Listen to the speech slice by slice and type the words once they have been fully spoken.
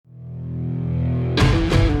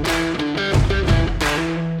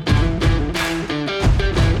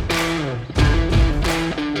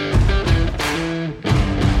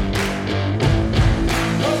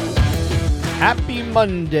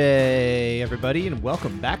Monday, everybody, and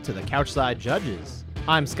welcome back to the Couchside Judges.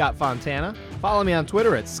 I'm Scott Fontana. Follow me on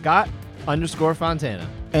Twitter at Scott_Fontana.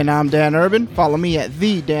 And I'm Dan Urban. Follow me at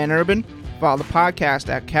the Dan Urban. Follow the podcast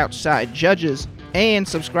at Couchside Judges, and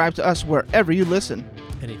subscribe to us wherever you listen.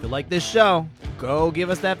 And if you like this show, go give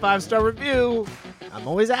us that 5-star review. I'm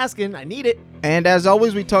always asking. I need it. And as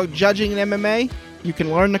always, we talk judging in MMA. You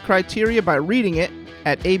can learn the criteria by reading it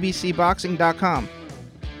at abcboxing.com.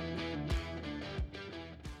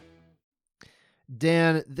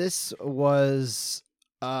 Dan, this was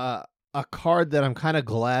a card that I'm kind of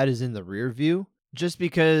glad is in the rear view, just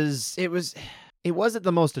because it wasn't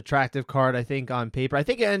the most attractive card, I think, on paper. I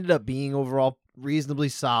think it ended up being overall reasonably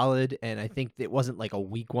solid, and I think it wasn't like a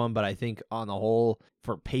weak one, but I think on the whole,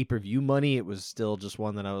 for pay-per-view money, it was still just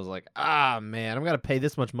one that I was like, man, I'm going to pay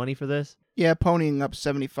this much money for this? Yeah, ponying up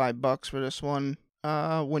 $75 for this one.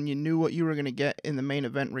 When you knew what you were going to get in the main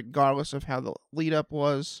event, regardless of how the lead-up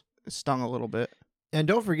was, it stung a little bit. And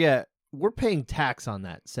don't forget, we're paying tax on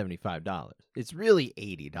that $75. It's really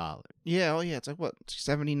 $80. Yeah, it's like what,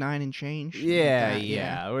 79 and change? Yeah.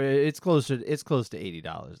 It's close to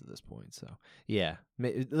 $80 at this point. So yeah,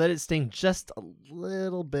 let it sting just a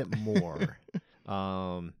little bit more.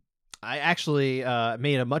 I actually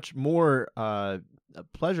made a much more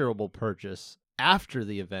pleasurable purchase after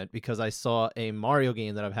the event, because I saw a Mario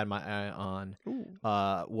game that I've had my eye on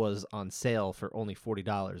was on sale for only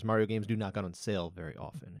 $40. Mario games do not go on sale very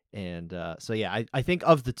often. And so yeah, I think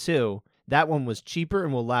of the two, that one was cheaper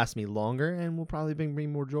and will last me longer and will probably bring me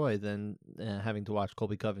more joy than having to watch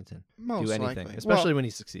Colby Covington do anything, likely. Especially when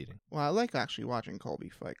he's succeeding. Well, I like actually watching Colby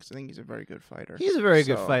fight because I think he's a very good fighter. He's a very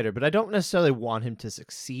good fighter, but I don't necessarily want him to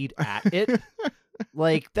succeed at it.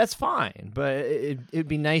 Like, that's fine, but it'd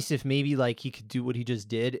be nice if maybe like he could do what he just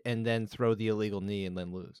did and then throw the illegal knee and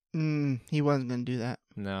then lose. He wasn't going to do that.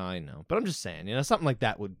 No, I know, but I'm just saying, something like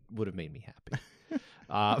that would have made me happy.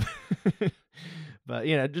 But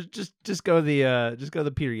just go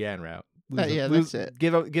the Peter Yan route. That's it.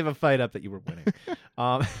 Give a fight up that you were winning.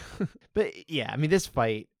 But yeah, I mean, this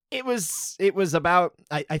fight, it was about,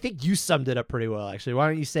 I think you summed it up pretty well, actually. Why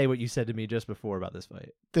don't you say what you said to me just before about this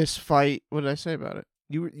fight? This fight, what did I say about it?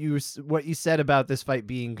 You what you said about this fight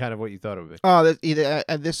being kind of what you thought it would be. Oh,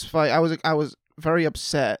 this fight, I was very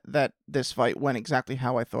upset that this fight went exactly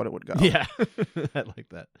how I thought it would go. Yeah, I like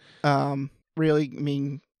that. Really, I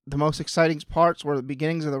mean, the most exciting parts were the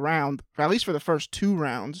beginnings of the round, at least for the first two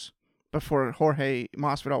rounds, before Jorge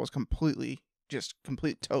Masvidal was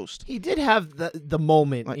complete toast. He did have the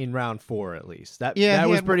moment in round 4, at least. That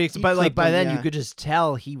was pretty exciting. But like by then, you could just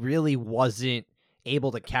tell he really wasn't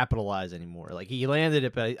able to capitalize anymore. Like, he landed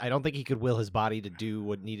it, but I don't think he could will his body to do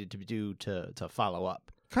what needed to do to follow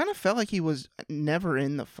up. Kind of felt like he was never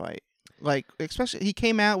in the fight. Like, especially he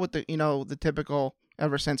came out with the typical,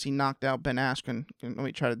 ever since he knocked out Ben Askren, let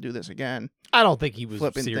me try to do this again. I don't think he was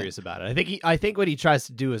serious about it. I think what he tries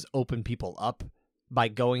to do is open people up by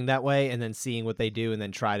going that way and then seeing what they do and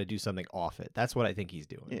then try to do something off it. That's what I think he's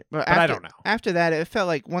doing. Yeah, but I don't know. After that, it felt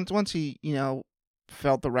like once he,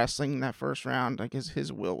 felt the wrestling in that first round, like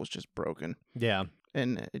his will was just broken. Yeah.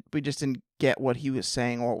 And we just didn't get what he was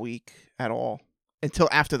saying all week at all. Until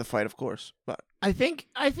after the fight, of course. But I think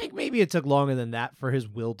maybe it took longer than that for his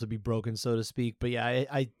will to be broken, so to speak. But yeah,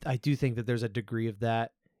 I do think that there's a degree of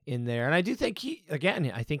that in there. And I do think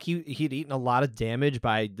he'd eaten a lot of damage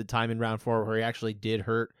by the time in round 4 where he actually did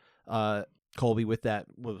hurt Colby with that,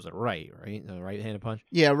 what was it, right? The right-handed punch?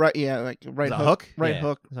 Yeah, right. Yeah, like right hook. Right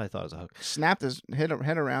hook. I thought it was a hook. Snapped his head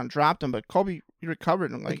around, dropped him, but Colby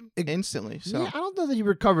recovered him instantly. So. Yeah, I don't know that he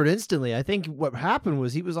recovered instantly. I think what happened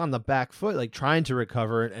was he was on the back foot, like trying to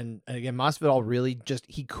recover, and again, Masvidal really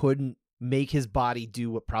he couldn't make his body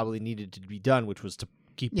do what probably needed to be done, which was to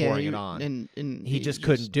keep pouring it on. And he just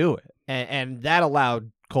couldn't do it, and that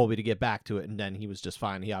allowed Colby to get back to it, and then he was just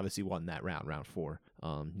fine. He obviously won that round 4.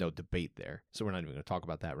 No debate there. So we're not even going to talk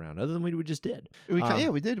about that round, other than we just did. We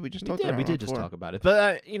did. We just talked about it. We did just talk about it.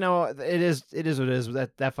 But it is what it is.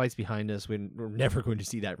 That fight's behind us. We're never going to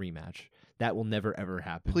see that rematch. That will never ever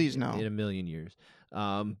happen. Please no. In a million years.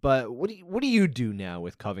 But what do you do now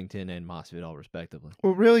with Covington and Masvidal, respectively?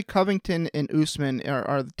 Well, really, Covington and Usman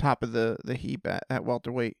are the top of the heap at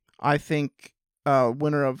welterweight. I think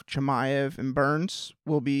winner of Chimaev and Burns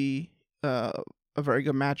will be a very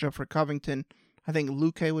good matchup for Covington. I think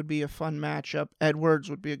Luque would be a fun matchup. Edwards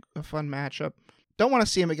would be a fun matchup. Don't want to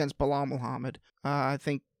see him against Bilal Muhammad. I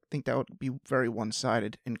think that would be very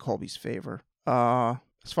one-sided in Colby's favor.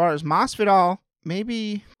 As far as Masvidal,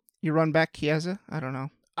 maybe you run back Chiesa. I don't know.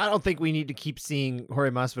 I don't think we need to keep seeing Jorge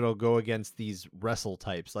Masvidal go against these wrestle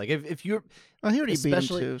types. Like if you're, well, he already beat him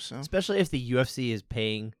too. So especially if the UFC is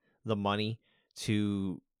paying the money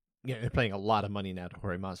to, they're paying a lot of money now to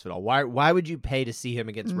Jorge Masvidal. Why would you pay to see him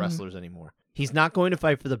against wrestlers anymore? He's not going to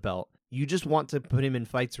fight for the belt. You just want to put him in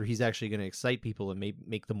fights where he's actually going to excite people and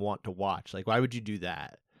make them want to watch. Like, why would you do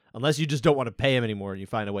that? Unless you just don't want to pay him anymore and you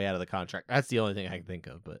find a way out of the contract. That's the only thing I can think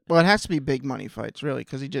of. But well, it has to be big money fights, really,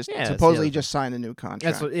 because he just supposedly just signed a new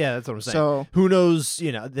contract. That's what I'm saying. So who knows?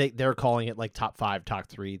 They're calling it like top 5, top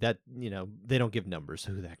 3. That they don't give numbers.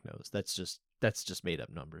 So who the heck knows? That's just made up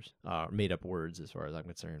numbers, made up words as far as I'm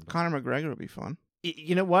concerned. But Conor McGregor would be fun.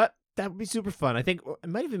 You know what? That would be super fun. I think it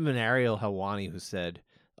might have been Ariel Helwani who said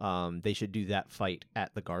they should do that fight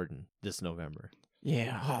at the Garden this November.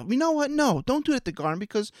 Yeah. Oh, you know what? No, don't do it at the Garden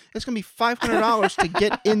because it's going to be $500 to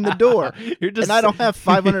get in the door. And I don't have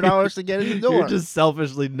 $500 to get in the door. You're just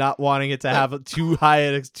selfishly not wanting it to have too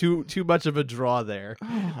much of a draw there.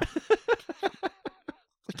 Oh.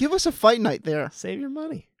 Give us a fight night there. Save your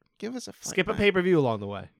money. Give us a fight Skip night. a pay-per-view along the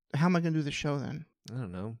way. How am I going to do the show then? I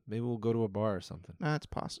don't know. Maybe we'll go to a bar or something. That's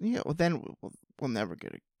possible. Yeah, well, then we'll never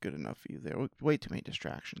get it good enough for you there. Way too many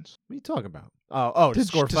distractions. What are you talking about? To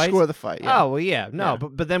score fights? To score the fight, yeah. Oh, well, yeah. No, Yeah.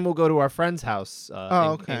 But then we'll go to our friend's house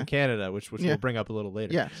okay. in Canada, which Yeah. we'll bring up a little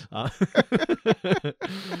later. Yes.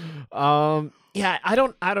 Yeah, I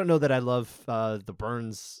don't know that I love the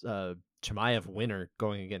Burns Chimaev winner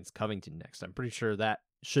going against Covington next. I'm pretty sure that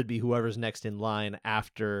should be whoever's next in line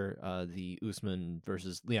after the Usman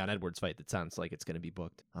versus Leon Edwards fight. That sounds like it's going to be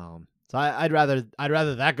booked. So I'd rather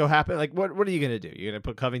that go happen. Like, what are you going to do? You're going to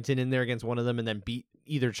put Covington in there against one of them and then beat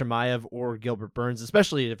either Chimaev or Gilbert Burns,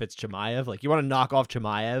 especially if it's Chimaev. Like, you want to knock off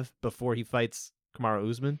Chimaev before he fights Kamaru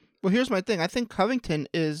Usman? Well, here's my thing. I think Covington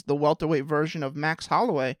is the welterweight version of Max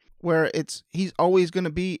Holloway, where he's always going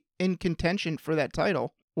to be in contention for that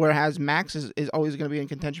title. Whereas Max is always going to be in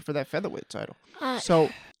contention for that featherweight title. So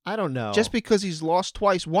I don't know. Just because he's lost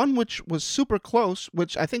twice, one which was super close,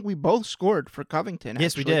 which I think we both scored for Covington.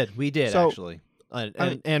 Yes, actually. we did So, actually,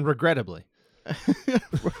 and regrettably.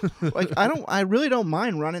 Like I really don't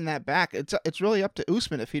mind running that back. It's really up to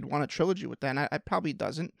Usman if he'd want a trilogy with that. And I probably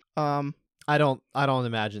doesn't. I don't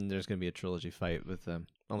imagine there's going to be a trilogy fight with them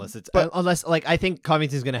unless like I think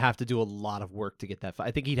Covington's going to have to do a lot of work to get that fight.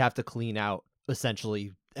 I think he'd have to clean out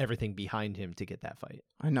essentially everything behind him to get that fight.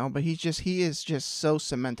 I know, but he is just so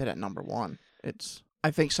cemented at number 1.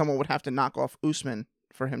 I think someone would have to knock off Usman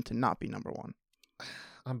for him to not be number 1.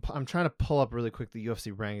 I'm trying to pull up really quick the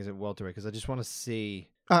UFC rankings at welterweight because I just want to see.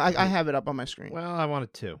 I have it up on my screen. Well, I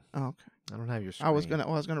wanted to. Oh, okay. I don't have your screen. I was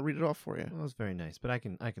gonna read it off for you. Well, that was very nice, but I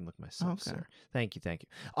can look myself, Okay. sir. Thank you.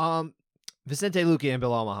 Vicente Luque and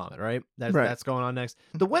Bilal Muhammad, right? That's going on next.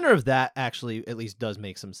 The winner of that actually at least does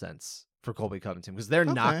make some sense for Colby Covington because they're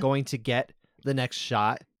not going to get the next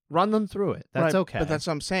shot. Run them through it. That's okay. But that's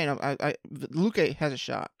what I'm saying. Luque has a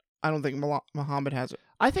shot. I don't think Muhammad has it.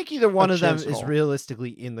 I think either one of them is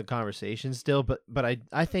realistically in the conversation still, but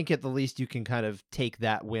I think at the least you can kind of take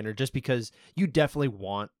that winner just because you definitely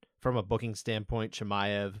want, from a booking standpoint,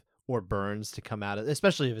 Chimaev or Burns to come out of,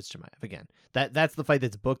 especially if it's Chimaev. Again, that's the fight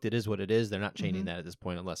that's booked. It is what it is. They're not changing that at this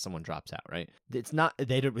point unless someone drops out, right? It's not,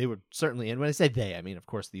 they would certainly, and when I say they, I mean, of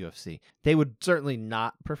course, the UFC, they would certainly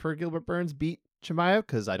not prefer Gilbert Burns beat Chimaev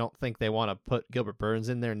because I don't think they want to put Gilbert Burns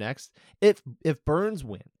in there next. If Burns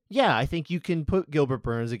wins, yeah, I think you can put Gilbert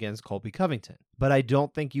Burns against Colby Covington, but I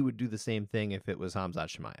don't think you would do the same thing if it was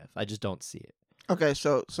Khamzat Chimaev. I just don't see it. Okay,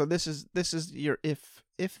 so this is your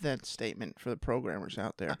if then statement for the programmers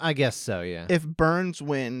out there. I guess so, yeah. If Burns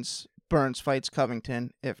wins, Burns fights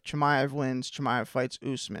Covington. If Chimaev wins, Chimaev fights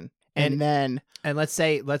Usman. And let's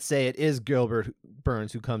say it is Gilbert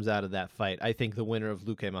Burns who comes out of that fight. I think the winner of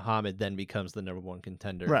Luque Muhammad then becomes the number 1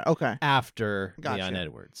 contender. Right. Okay. After Leon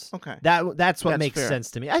Edwards. Okay. That's what makes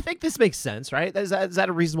sense to me. I think this makes sense, right? Is that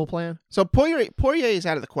a reasonable plan? So Poirier is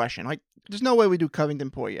out of the question. Like, there's no way we do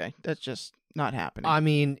Covington Poirier. That's just not happening. I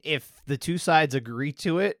mean, if the two sides agree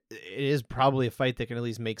to it, it is probably a fight that can at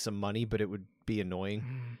least make some money, but it would be annoying.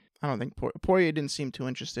 I don't think Poirier didn't seem too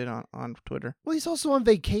interested on Twitter. Well, he's also on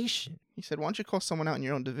vacation. He said, "Why don't you call someone out in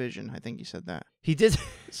your own division?" I think he said that. He did.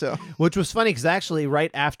 So, which was funny because actually,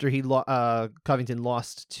 right after Covington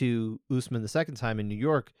lost to Usman the second time in New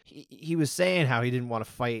York, he was saying how he didn't want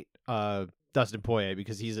to fight Dustin Poirier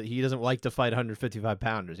because he doesn't like to fight 155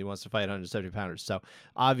 pounders. He wants to fight 170 pounders. So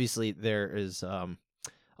obviously, there is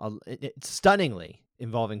stunningly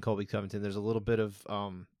involving Colby Covington. There's a little bit of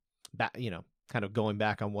kind of going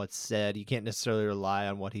back on what's said. You can't necessarily rely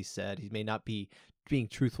on what he said. He may not be being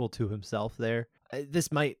truthful to himself there. This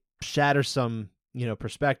might shatter some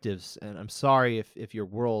perspectives. And I'm sorry if your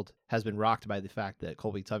world has been rocked by the fact that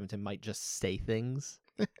Colby Covington might just say things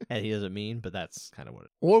and he doesn't mean, but that's kind of what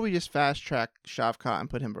it is. Or we just fast track Shavkat and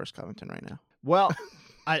put him versus Covington right now. Well,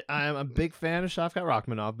 I'm a big fan of Shavkat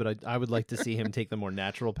Rachmanov, but I would like to see him take the more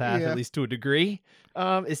natural path, at least to a degree.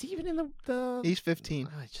 Is he even in the... He's 15.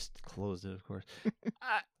 I just closed it, of course.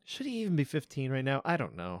 Should he even be 15 right now? I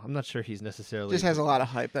don't know. I'm not sure he's necessarily... Just has a lot of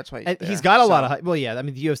hype. That's why he's got a lot of hype. Well, yeah. I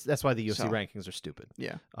mean, the UFC, that's why the UFC rankings are stupid.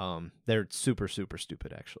 Yeah. They're super, super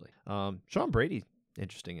stupid, actually. Sean Brady,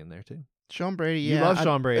 interesting in there, too. Sean Brady, yeah. You love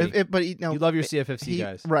Sean Brady. But you love your CFFC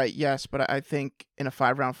guys. Right, yes. But I think in a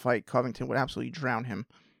 5-round fight, Covington would absolutely drown him.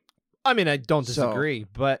 I mean, I don't disagree,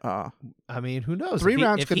 but I mean, who knows? 3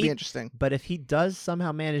 rounds could be interesting. But if he does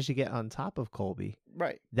somehow manage to get on top of Colby,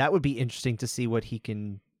 right, that would be interesting to see what he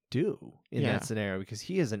can do in that scenario, because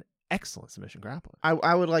he is an excellent submission grappler.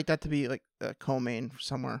 I would like that to be like a co-main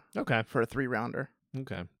somewhere. Okay. For a 3-rounder.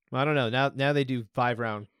 Okay. Well, I don't know. Now they do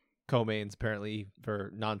 5-round co-mains apparently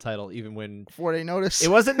for non-title, even when 4-day notice. It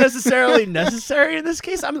wasn't necessarily necessary in this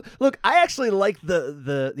case. Look, I actually like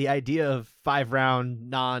the idea of 5-round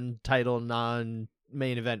non-title,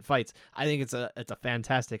 non-main event fights. I think it's a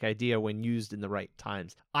fantastic idea when used in the right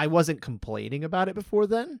times. I wasn't complaining about it before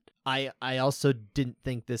then. I also didn't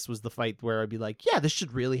think this was the fight where I'd be like, yeah, this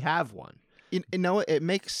should really have one. You know, it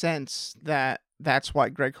makes sense that's why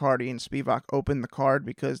Greg Hardy and Spivak opened the card,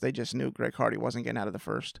 because they just knew Greg Hardy wasn't getting out of the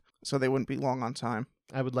first, so they wouldn't be long on time.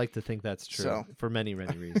 I would like to think that's true for many,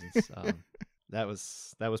 many reasons. That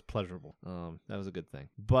was pleasurable. That was a good thing.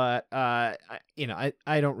 But I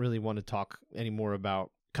don't really want to talk anymore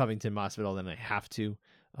about Covington Masvidal than I have to.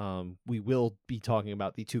 We will be talking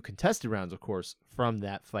about the 2 contested rounds, of course, from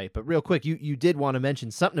that fight. But real quick, you did want to mention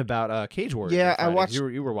something about Cage Warriors. Yeah, I watched.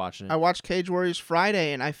 You were watching it. I watched Cage Warriors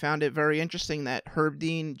Friday, and I found it very interesting that Herb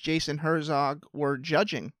Dean, Jason Herzog were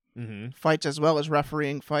judging fights as well as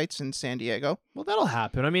refereeing fights in San Diego. Well, that'll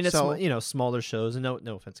happen. I mean, it's smaller shows, and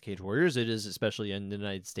no offense, Cage Warriors. It is, especially in the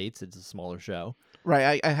United States, it's a smaller show.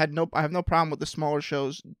 Right. I have no problem with the smaller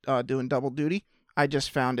shows doing double duty. I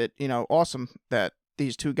just found it awesome that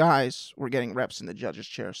these 2 guys were getting reps in the judges'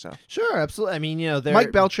 chair. So sure, absolutely. I mean,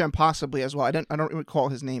 Mike Beltran possibly as well. I don't recall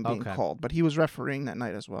his name being called, but he was refereeing that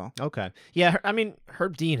night as well. Okay, yeah. I mean,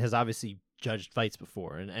 Herb Dean has obviously judged fights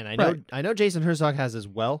before, and I know Jason Herzog has as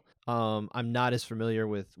well. I'm not as familiar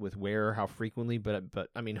with where or how frequently, but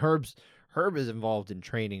I mean, Herb is involved in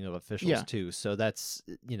training of officials too, so that's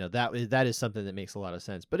that is something that makes a lot of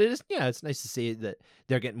sense. But it is it's nice to see that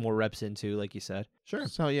they're getting more reps into, like you said. Sure.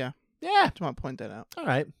 So yeah. Yeah, just want to point that out. All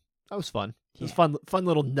right, that was fun. It was fun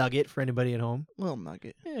little nugget for anybody at home. Little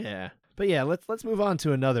nugget. Yeah, but yeah, let's move on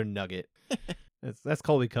to another nugget. That's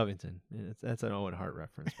Colby Covington. That's an Owen Hart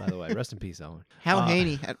reference, by the way. Rest in peace, Owen. Hal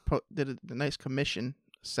Haney did a nice commission,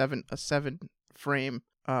 a 7-frame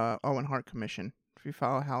Owen Hart commission. If you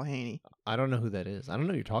follow Hal Haney, I don't know who that is. I don't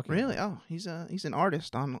know who you're talking. Really? about. Oh, he's an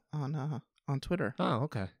artist on Twitter. Oh,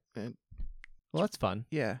 okay. Well, that's fun.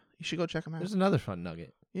 Yeah, you should go check him out. There's another fun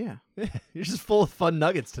nugget. Yeah. You're just full of fun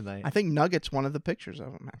nuggets tonight. I think Nugget's one of the pictures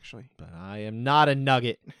of him, actually. But I am not a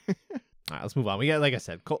nugget. All right, let's move on. We got, like I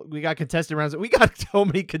said, we got contested rounds. We got so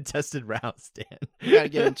many contested rounds, Dan. We got to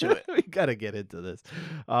get into it. We got to get into this.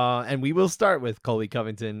 And we will start with Colby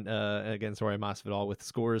Covington against Jorge Masvidal with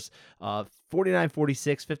scores 49-46,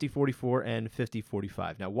 50-44, and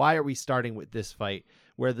 50-45. Now, why are we starting with this fight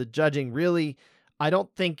where the judging really... I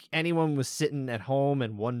don't think anyone was sitting at home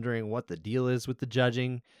and wondering what the deal is with the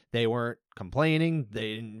judging. They weren't complaining.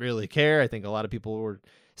 They didn't really care. I think a lot of people were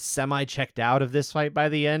semi-checked out of this fight by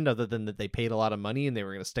the end, other than that they paid a lot of money and they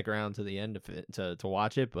were going to stick around to the end to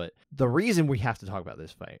watch it. But the reason we have to talk about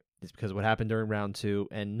this fight is because of what happened during round 2,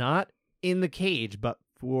 and not in the cage, but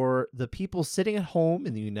for the people sitting at home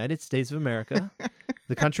in the United States of America,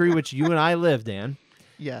 the country which you and I live, Dan.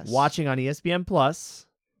 Yes. Watching on ESPN Plus,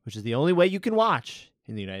 which is the only way you can watch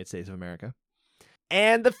in the United States of America.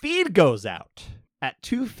 And the feed goes out at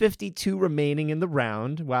 2:52 remaining in the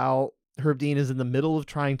round, while Herb Dean is in the middle of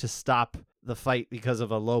trying to stop the fight because of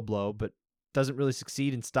a low blow, but doesn't really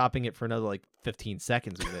succeed in stopping it for another 15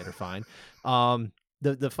 seconds, which they're fine.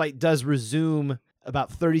 The fight does resume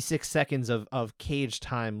about 36 seconds of cage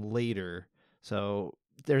time later, so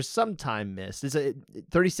there's some time missed.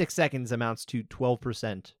 36 seconds amounts to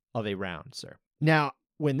 12% of a round, sir. Now,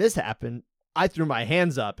 when this happened, I threw my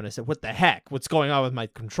hands up and I said, what the heck? What's going on with my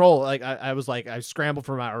control? I scrambled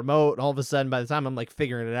for my remote, and all of a sudden, by the time I'm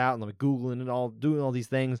figuring it out and I'm Googling it all, doing all these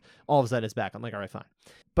things, all of a sudden it's back. I'm like, all right, fine.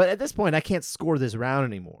 But at this point, I can't score this round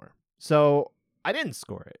anymore. So I didn't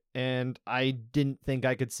score it, and I didn't think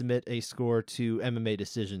I could submit a score to MMA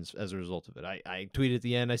decisions as a result of it. I tweeted at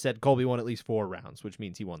the end, I said Colby won at least 4 rounds, which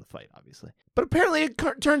means he won the fight, obviously. But apparently it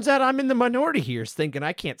turns out I'm in the minority here, thinking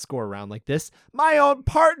I can't score a round like this. My own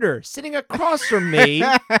partner, sitting across from me,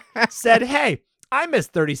 said, hey, I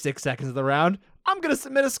missed 36 seconds of the round. I'm going to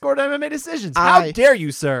submit a score to MMA decisions. How dare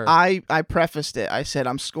you, sir? I prefaced it. I said,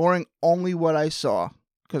 I'm scoring only what I saw.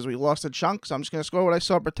 Because we lost a chunk, so I'm just going to score what I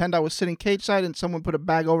saw, pretend I was sitting cage side, and someone put a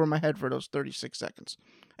bag over my head for those 36 seconds.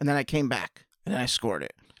 And then I came back, and then I scored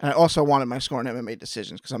it. And I also wanted my score in MMA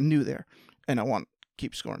decisions, because I'm new there, and I want to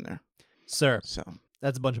keep scoring there. Sir, So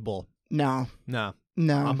that's a bunch of bull. No. I'm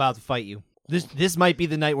about to fight you. This might be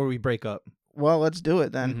the night where we break up. Well, let's do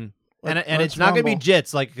it then. Mm-hmm. And it's not going to be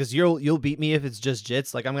jits, like, because you'll beat me if it's just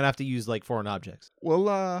jits. Like, I'm going to have to use, like, foreign objects.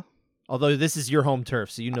 Well, Although this is your home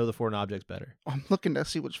turf, so you know the foreign objects better. I'm looking to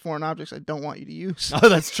see which foreign objects I don't want you to use. Oh,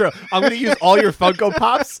 that's true. I'm going to use all your Funko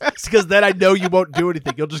Pops, because then I know you won't do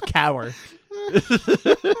anything. You'll just cower.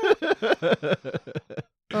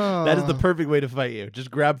 That is the perfect way to fight you.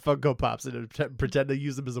 Just grab Funko Pops and pretend to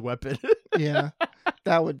use them as a weapon. Yeah,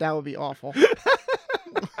 that would be awful.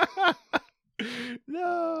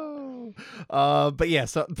 No. But yeah,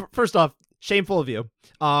 so first off, shameful of you.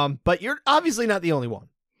 But you're obviously not the only one.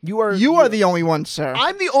 You are the only one, sir.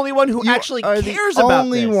 I'm the only one who actually cares about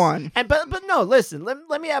only this. One. And but no, listen.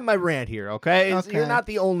 Let me have my rant here, okay? Okay. You're not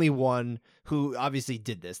the only one who obviously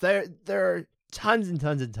did this. There are tons and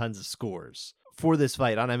tons and tons of scores for this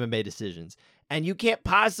fight on MMA decisions. And you can't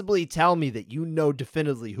possibly tell me that you know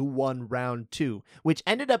definitively who won round 2, which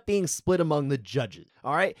ended up being split among the judges.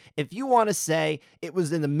 All right? If you want to say it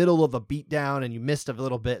was in the middle of a beatdown and you missed a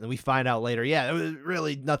little bit and we find out later, yeah, it was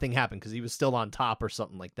really nothing happened because he was still on top or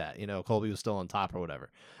something like that. You know, Colby was still on top or whatever.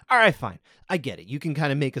 All right, fine. I get it. You can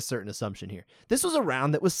kind of make a certain assumption here. This was a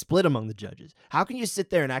round that was split among the judges. How can you sit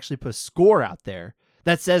there and actually put a score out there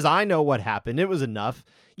that says, I know what happened, it was enough?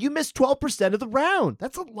 You missed 12% of the round.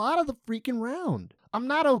 That's a lot of the freaking round. I'm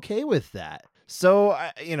not okay with that. So,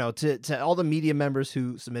 to all the media members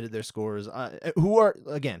who submitted their scores, who are,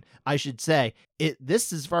 again, I should say,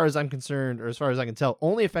 this, as far as I'm concerned, or as far as I can tell,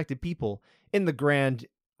 only affected people in the grand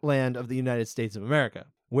land of the United States of America,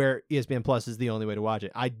 where ESPN Plus is the only way to watch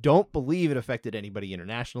it. I don't believe it affected anybody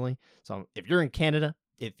internationally. So if you're in Canada,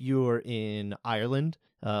 if you're in Ireland,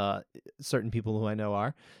 certain people who I know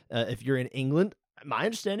are, if you're in England, my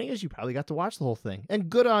understanding is you probably got to watch the whole thing, and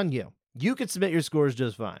good on you. You could submit your scores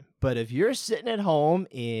just fine. But if you're sitting at home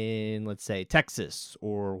in, let's say, Texas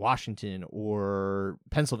or Washington or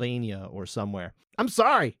Pennsylvania or somewhere, I'm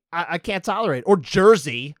sorry, I can't tolerate. Or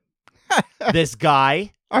Jersey, this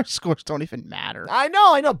guy. Our scores don't even matter. I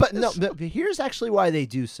know. But no, but here's actually why they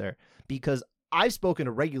do, sir. Because I've spoken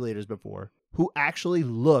to regulators before who actually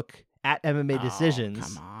look at MMA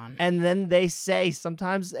decisions. Come on. And then they say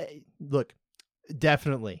sometimes, look,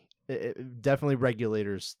 definitely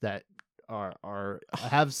regulators that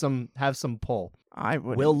have some pull.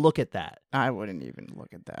 We'll look at that. I wouldn't even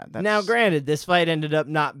look at that. Now, granted, this fight ended up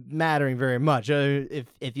not mattering very much.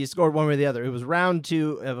 If you scored one way or the other, it was round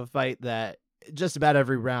 2 of a fight that just about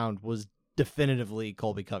every round was definitively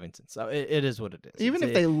Colby Covington. So it is what it is. Even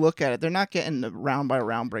if they look at it, they're not getting the round by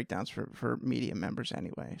round breakdowns for media members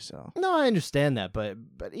anyway. So no, I understand that, but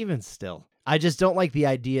even still, I just don't like the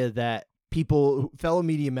idea that fellow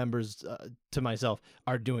media members to myself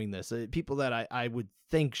are doing this. People that I would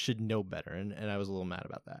think should know better, and I was a little mad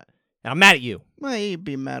about that. And I'm mad at you. Well, you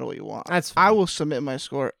be mad all you want. That's fine. I will submit my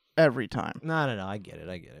score every time. No, I get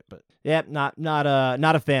it. But yeah, not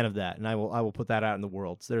a fan of that, and I will put that out in the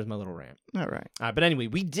world. So there's my little rant. All right. But anyway,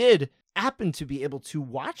 we did happen to be able to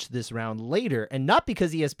watch this round later, and not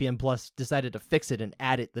because ESPN Plus decided to fix it and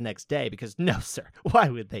add it the next day, because no, sir, why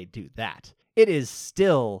would they do that? It is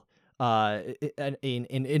still an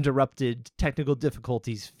interrupted technical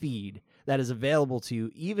difficulties feed that is available to you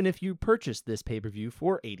even if you purchase this pay-per-view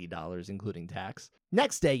for $80, including tax.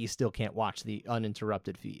 Next day, you still can't watch the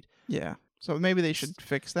uninterrupted feed. Yeah. So maybe they should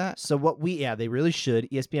fix that. So they really should.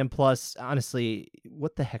 ESPN Plus, honestly,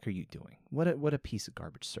 what the heck are you doing? What a piece of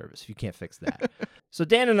garbage service if you can't fix that. So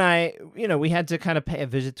Dan and I, we had to kind of pay a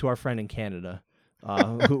visit to our friend in Canada,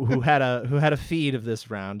 who had a feed of this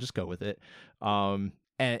round. Just go with it.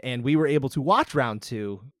 And we were able to watch round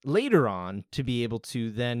 2 later on to be able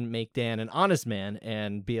to then make Dan an honest man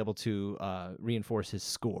and be able to reinforce his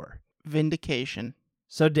score. Vindication.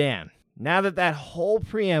 So Dan, now that whole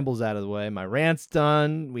preamble's out of the way, my rant's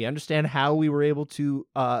done, we understand how we were able to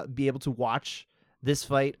be able to watch this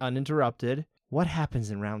fight uninterrupted. What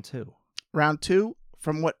happens in round 2? Round 2,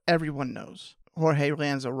 from what everyone knows, Jorge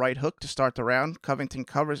lands a right hook to start the round. Covington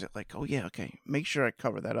covers it like, oh yeah, okay, make sure I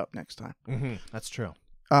cover that up next time. Mm-hmm. That's true.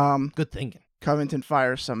 Good thinking. Covington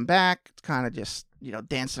fires some back. It's kind of just,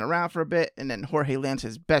 dancing around for a bit. And then Jorge lands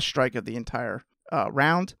his best strike of the entire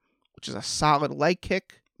round, which is a solid leg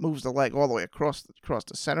kick. Moves the leg all the way across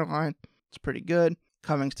the center line. It's pretty good.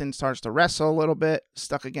 Covington starts to wrestle a little bit,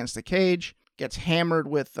 stuck against the cage. Gets hammered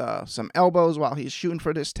with some elbows while he's shooting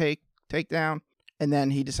for this takedown. And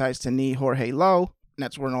then he decides to knee Jorge low. And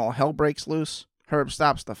that's when all hell breaks loose. Herb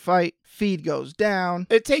stops the fight. Feed goes down.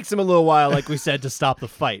 It takes him a little while, like we said, to stop the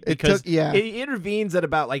fight. Because he intervenes at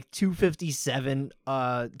about like 2:57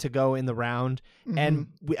 to go in the round. Mm-hmm. And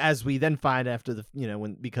as we then find after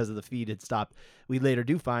because of the feed had stopped, we later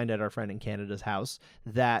do find at our friend in Canada's house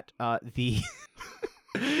that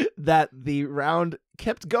that the round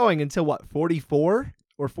kept going until what, 44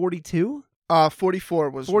 or 42? 44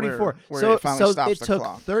 was 44. Where it finally stops the took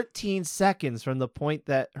clock. 13 seconds from the point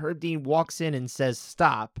that Herb Dean walks in and says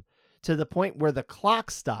stop to the point where the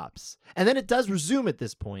clock stops. And then it does resume at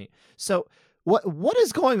this point. So what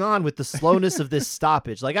is going on with the slowness of this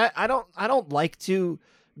stoppage? Like I don't like to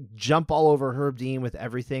jump all over Herb Dean with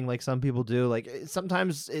everything like some people do. Like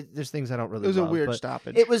sometimes there's things I don't really love. It was a weird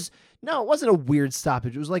stoppage. It wasn't a weird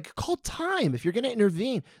stoppage. It was like, call time if you're going to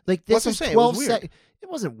intervene. Like this is 12 seconds. It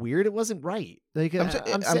wasn't weird. It wasn't right. Like I'm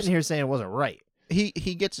sitting here saying it wasn't right.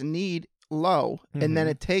 He gets kneed low, and then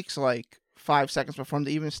it takes like 5 seconds for him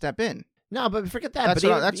to even step in. No, but forget that. That's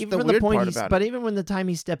the weird part about it. But even when the time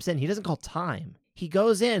he steps in, he doesn't call time. He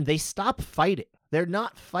goes in. They stop fighting. They're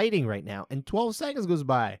not fighting right now, and 12 seconds goes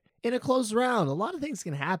by in a close round. A lot of things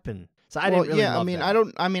can happen. So I didn't really love that. I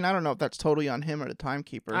don't know if that's totally on him or the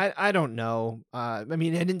timekeeper. I don't know. I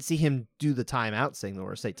didn't see him do the timeout signal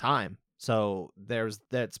or say time. So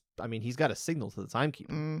he's got a signal to the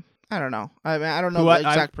timekeeper. I don't know. I don't know the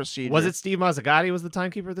exact procedure. Was it Steve Mazzagatti was the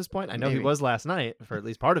timekeeper at this point? I know Maybe. He was last night for at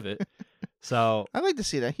least part of it. So I'd like to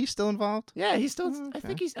see that. He's still involved? Yeah, he's still.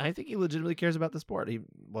 Okay. I think he legitimately cares about the sport. He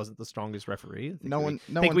wasn't the strongest referee. I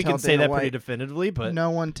think we can say that pretty definitively, but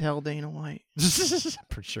no one tell Dana White. I'm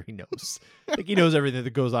pretty sure he knows. I think he knows everything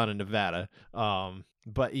that goes on in Nevada.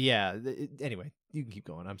 But yeah. Anyway, you can keep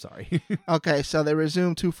going. I'm sorry. Okay, so they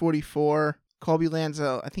resume 244. Colby lands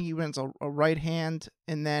a right hand,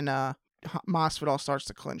 and then Masvidal starts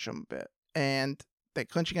to clinch him a bit, and they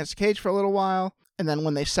clinch against the cage for a little while. And then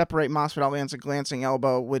when they separate, Masvidal lands a glancing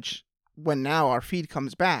elbow, which when now our feed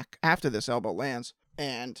comes back after this elbow lands,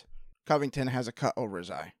 and Covington has a cut over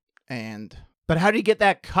his eye. But how did he get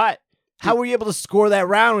that cut? How were you able to score that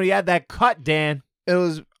round when he had that cut, Dan? It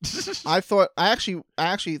was. I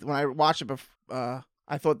actually when I watched it before,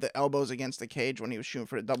 I thought the elbows against the cage when he was shooting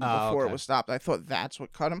for the double before it was stopped. I thought that's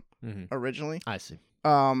what cut him originally. I see.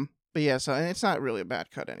 But yeah, so and it's not really a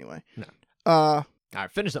bad cut anyway. No. All right,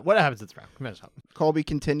 finish it. What happens at the round? Finish up. Colby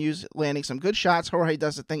continues landing some good shots. Jorge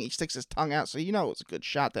does the thing. He sticks his tongue out, so it's a good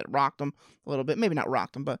shot that rocked him a little bit. Maybe not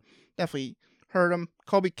rocked him, but definitely hurt him.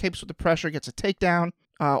 Colby capes with the pressure, gets a takedown,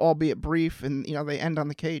 albeit brief, and they end on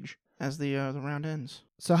the cage as the round ends.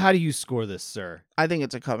 So how do you score this, sir? I think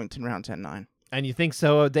it's a Covington round 10-9. And you think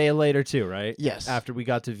so a day later too, right? Yes. After we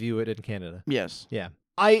got to view it in Canada. Yes. Yeah.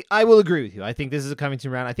 I will agree with you. I think this is a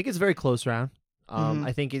Covington round. I think it's a very close round.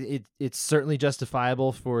 I think it's certainly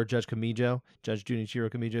justifiable for Judge Junichiro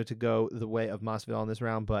Kamijo to go the way of Masvidal in this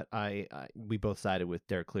round, but we both sided with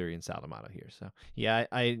Derek Cleary and Sal D'Amato here. So yeah,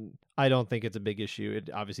 I don't think it's a big issue.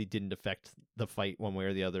 It obviously didn't affect the fight one way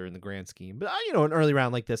or the other in the grand scheme, but an early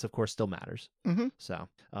round like this, of course, still matters. Mm-hmm. So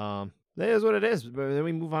that is what it is. But then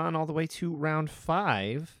we move on all the way to round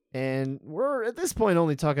 5, and we're at this point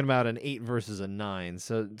only talking about an 8 versus a 9.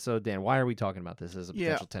 So Dan, why are we talking about this as a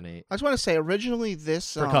potential 10-8? I just want to say originally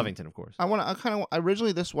this for Covington, of course.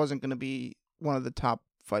 Originally this wasn't going to be one of the top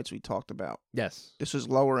fights we talked about. Yes, this was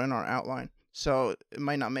lower in our outline, so it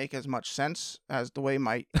might not make as much sense as the way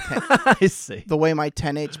my I see the way my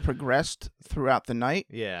 10-8s progressed throughout the night.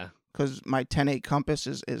 Yeah. Because my 10-8 compass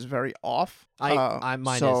is very off.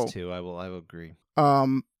 Mine is too. I will agree.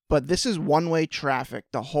 But this is one-way traffic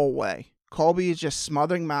the whole way. Colby is just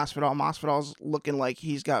smothering Masvidal. Masvidal's looking like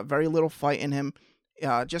he's got very little fight in him.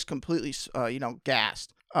 Just completely,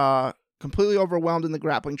 gassed. Completely overwhelmed in the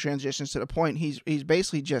grappling transitions to the point he's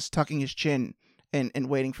basically just tucking his chin and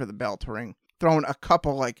waiting for the bell to ring. Throwing a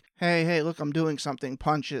couple like, hey, look, I'm doing something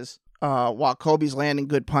punches. While Colby's landing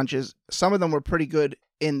good punches. Some of them were pretty good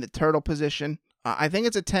in the turtle position. I think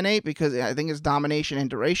it's a 10-8 because I think it's domination and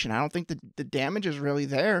duration. I don't think the damage is really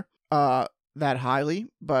there that highly,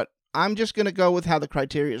 but I'm just going to go with how the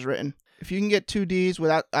criteria is written. If you can get 2 Ds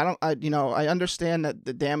without, I understand that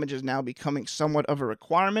the damage is now becoming somewhat of a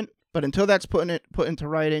requirement, But until that's put into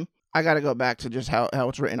writing, I got to go back to just how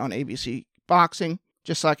it's written on ABC Boxing,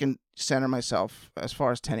 just so I can center myself as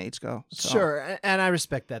far as 10-8s go. So. Sure, and I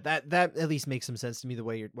respect that. That at least makes some sense to me, the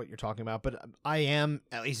way what you're talking about. But I am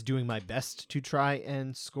at least doing my best to try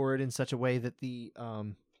and score it in such a way that the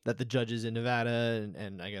judges in Nevada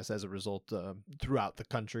and I guess as a result throughout the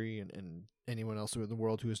country and anyone else in the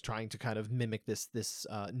world who is trying to kind of mimic this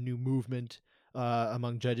new movement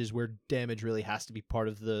among judges where damage really has to be part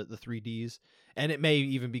of the 3Ds, and it may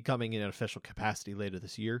even be coming in an official capacity later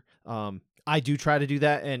this year. I do try to do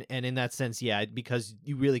that, and in that sense, yeah, because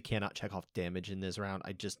you really cannot check off damage in this round.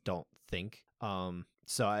 I just don't think.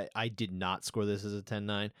 So I did not score this as a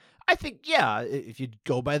 10-9. I think, yeah, if you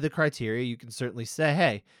go by the criteria, you can certainly say,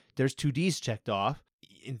 hey, there's 2Ds checked off.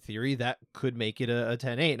 In theory, that could make it a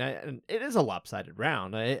 10-8. And it is a lopsided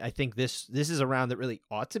round. I think this is a round that really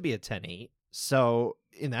ought to be a 10-8. So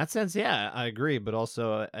in that sense, yeah, I agree. But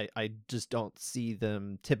also, I just don't see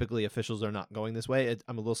them. Typically, officials are not going this way.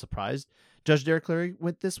 I'm a little surprised Judge Derek Cleary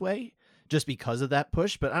went this way just because of that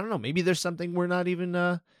push. But I don't know. Maybe there's something we're not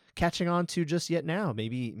even catching on to just yet now.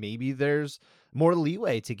 Maybe there's more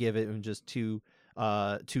leeway to give it in just two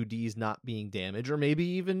Ds not being damaged, or maybe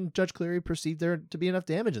even Judge Cleary perceived there to be enough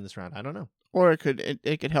damage in this round. I don't know. Or it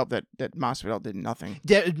could help that Masvidal did nothing.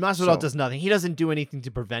 Masvidal does nothing. He doesn't do anything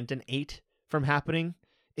to prevent an 8 from happening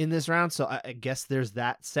in this round. So I guess there's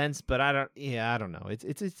that sense, but I don't know.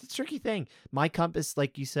 It's a tricky thing. My compass,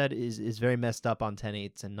 like you said, is very messed up on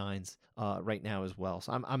 10-8s and 9s right now as well.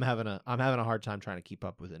 So I'm having a hard time trying to keep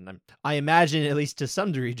up with it. And I imagine, at least to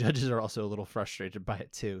some degree, judges are also a little frustrated by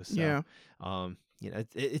it too. So yeah.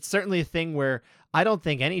 It's certainly a thing where I don't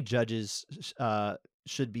think any judges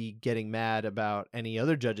should be getting mad about any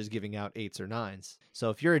other judges giving out 8s or 9s. So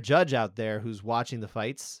if you're a judge out there who's watching the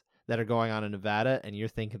fights that are going on in Nevada and you're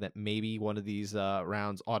thinking that maybe one of these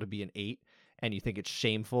rounds ought to be an 8 and you think it's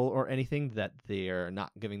shameful or anything that they're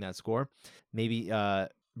not giving that score, maybe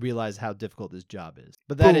realize how difficult this job is.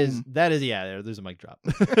 But that is there's a mic drop.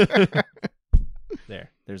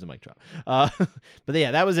 There's a mic drop. But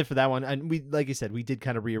yeah, that was it for that one. And we, like you said, we did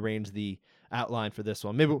kind of rearrange the outline for this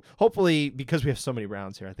one. Maybe, hopefully, because we have so many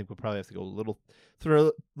rounds here, I think we'll probably have to go a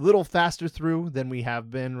little faster through than we have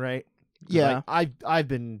been, right? Yeah. I've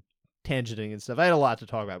been tangenting and stuff. I had a lot to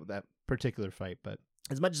talk about with that particular fight, but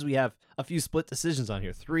as much as we have a few split decisions on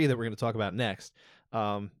here, 3 that we're going to talk about next,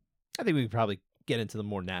 I think we could probably get into them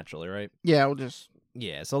more naturally, right? Yeah, we'll just...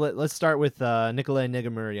 Yeah, so let's start with Nicolay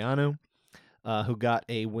Negumereanu, who got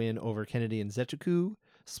a win over Kennedy Nzechukwu,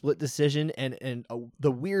 split decision, and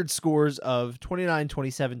the weird scores of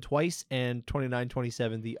 29-27 twice and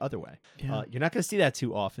 29-27 the other way. Yeah. You're not going to see that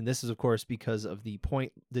too often. This is, of course, because of the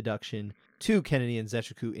point deduction to Kennedy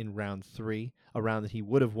Nzechukwu in round 3, a round that he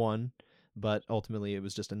would have won, but ultimately it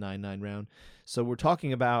was just a 9-9 round. So we're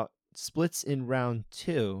talking about splits in round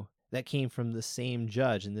 2 that came from the same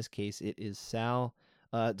judge. In this case, it is Sal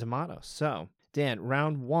D'Amato. So, Dan,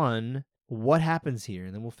 round 1... what happens here?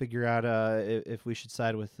 And then we'll figure out if we should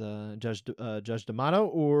side with Judge D'Amato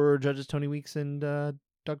or Judges Tony Weeks and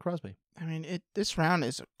Doug Crosby. I mean, this round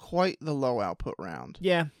is quite the low output round.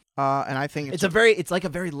 Yeah. And I think it's like a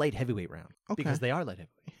very light heavyweight round. Okay. Because they are light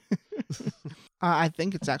heavyweight. I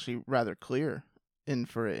think it's actually rather clear in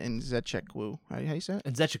Nzechukwu. How do you say it?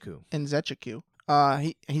 Nzechukwu.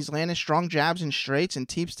 He's landing strong jabs and straights and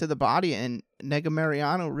teeps to the body, and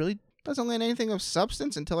Negumereanu really doesn't land anything of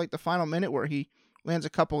substance until like the final minute, where he lands a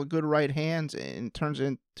couple of good right hands and turns it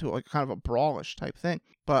into like kind of a brawlish type thing.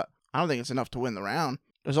 But I don't think it's enough to win the round.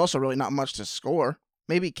 There's also really not much to score.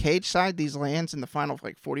 Maybe cage side, these lands in the final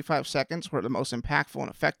like 45 seconds were the most impactful and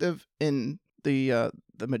effective in the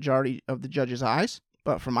majority of the judges' eyes.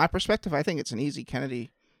 But from my perspective, I think it's an easy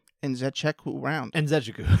Kennedy Nzechukwu round.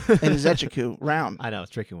 Nzechukwu round. I know,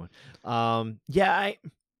 it's a tricky one.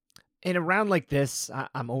 In a round like this,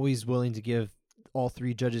 I'm always willing to give all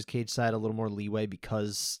 3 judges cage side a little more leeway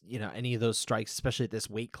because, any of those strikes, especially at this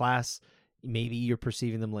weight class, maybe you're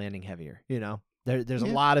perceiving them landing heavier. There's a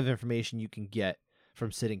lot of information you can get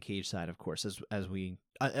from sitting cage side, of course, as we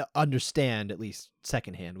understand, at least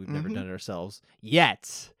secondhand. We've never done it ourselves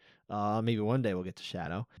yet. Maybe one day we'll get to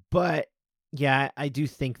Shadow. But yeah, I do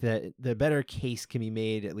think that the better case can be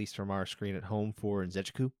made, at least from our screen at home, for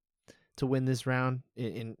Nzechukwu to win this round.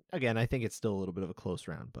 Again, I think it's still a little bit of a close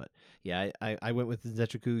round, but yeah, I went with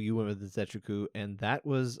Nzechukwu, you went with Nzechukwu, and that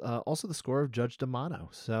was also the score of Judge D'Amato.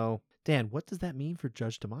 So, Dan, what does that mean for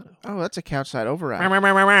Judge D'Amato? Oh, that's a Couchside Override.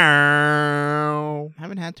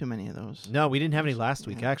 Haven't had too many of those. No, we didn't have any last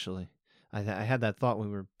week, actually. I had that thought when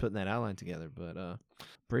we were putting that outline together, but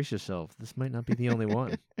brace yourself. This might not be the only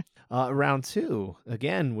one. Round 2,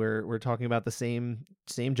 again, we're talking about the same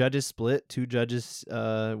judges split. 2 judges,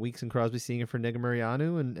 Weeks and Crosby seeing it for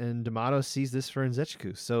Negumereanu, and D'Amato sees this for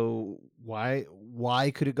Nzechukwu. So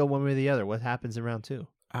why could it go one way or the other? What happens in round 2?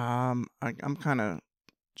 I'm kind of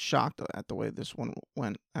shocked at the way this one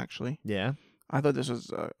went, actually. Yeah. I thought this was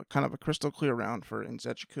kind of a crystal clear round for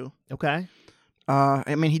Nzechukwu. Okay.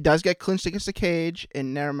 I mean, he does get clinched against the cage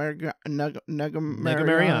in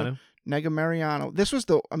Negumereanu. This was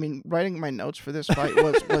writing my notes for this fight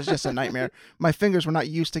was just a nightmare. My fingers were not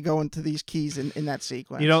used to going to these keys in that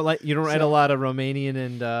sequence. You don't write a lot of Romanian,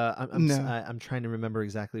 and I'm trying to remember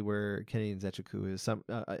exactly where Kennedy Nzechukwu is.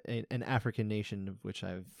 An African nation of which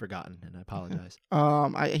I've forgotten, and I apologize.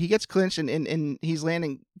 He gets clinched and he's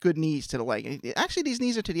landing good knees to the leg. Actually, these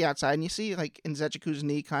knees are to the outside, and you see like Nzechukwu's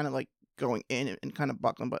knee kind of like going in and kind of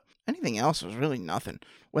buckling, but anything else was really nothing.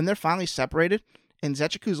 When they're finally separated, and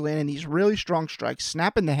Nzechukwu's landing these really strong strikes,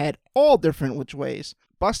 snapping the head all different which ways,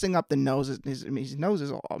 busting up the nose. His nose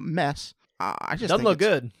is a mess. I just doesn't look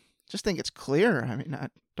good. Just think it's clear. I mean, I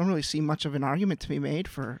don't really see much of an argument to be made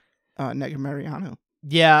for Negumereanu.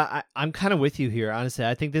 Yeah, I'm kind of with you here. Honestly,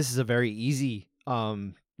 I think this is a very easy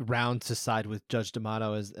round to side with Judge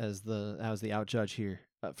D'Amato as the out judge here.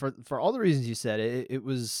 For all the reasons you said, it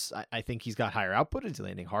was. I think he's got higher output. He's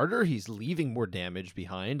landing harder. He's leaving more damage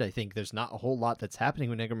behind. I think there's not a whole lot that's happening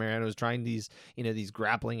when Negumereanu is trying these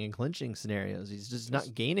grappling and clinching scenarios. He's just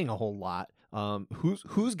not gaining a whole lot.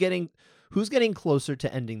 Who's getting closer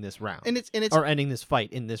to ending this round? And it's or ending this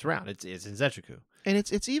fight in this round? It's Nzechukwu. And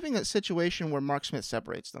it's even a situation where Mark Smith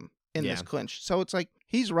separates them in this clinch. So it's like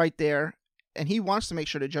he's right there, and he wants to make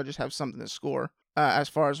sure the judges have something to score. As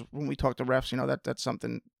far as when we talk to refs, that's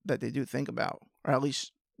something that they do think about, or at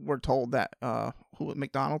least we're told that.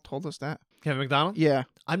 McDonald told us that. Kevin McDonald? Yeah,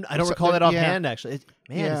 I don't recall that offhand. Actually,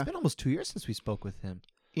 it's been almost 2 years since we spoke with him.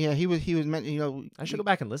 Yeah, he was meant. I should go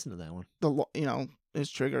back and listen to that one.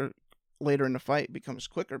 His trigger later in the fight becomes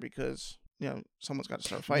quicker because someone's got to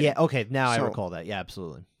start fighting. Yeah. Okay. Now I recall that. Yeah,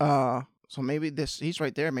 absolutely. So maybe he's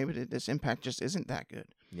right there. Maybe this impact just isn't that good.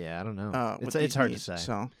 Yeah, I don't know. It's hard to say.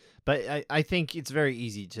 So. But I think it's very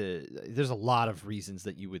easy to. There's a lot of reasons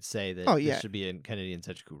that you would say that this should be a Kennedy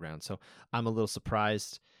Nzechukwu round. So I'm a little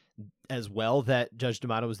surprised as well that Judge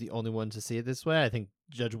D'Amato was the only one to see it this way. I think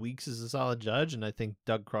Judge Weeks is a solid judge, and I think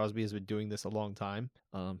Doug Crosby has been doing this a long time.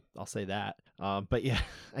 I'll say that. But yeah,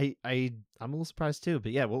 I'm a little surprised too.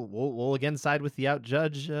 But yeah, we'll again side with the out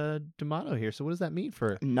judge D'Amato here. So what does that mean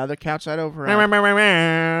for another Couchside Override?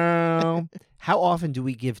 How often do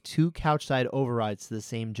we give 2 Couchside Overrides to the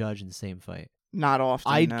same judge in the same fight? Not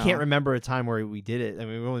often. I can't remember a time where we did it. I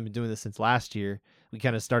mean, we've only been doing this since last year. We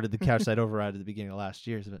kind of started the Couchside Override at the beginning of last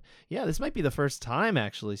year. But yeah, this might be the first time,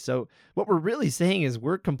 actually. So what we're really saying is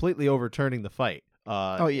we're completely overturning the fight.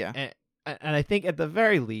 And I think at the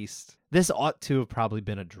very least, this ought to have probably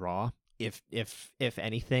been a draw, if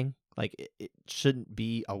anything. Like it shouldn't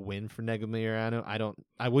be a win for Negumereanu.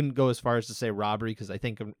 I wouldn't go as far as to say robbery, because I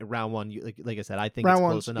think in round 1, like I said, I think it's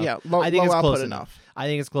close enough. Yeah, I think it's close enough. I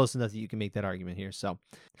think it's close enough that you can make that argument here. So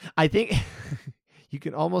I think you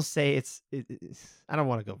can almost say I don't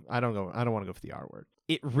want to go for the R word.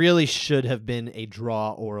 It really should have been a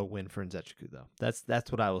draw or a win for Nzechukwu, though.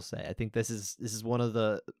 That's what I will say. I think this is one of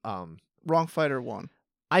the wrong fighter won.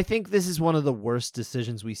 I think this is one of the worst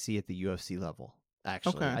decisions we see at the UFC level.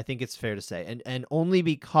 Actually, okay. I think it's fair to say, and only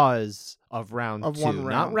because of round 2,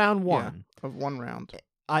 not round 1. Yeah, of one round.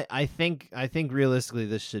 I think realistically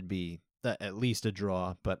this should be at least a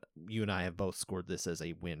draw, but you and I have both scored this as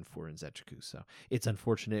a win for Nzechukwu. So it's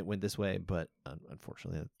unfortunate it went this way, but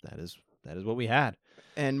unfortunately that is what we had.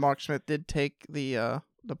 And Mark Smith did take the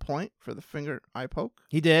point for the finger eye poke.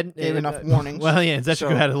 He did. Gave enough warnings. Well, yeah,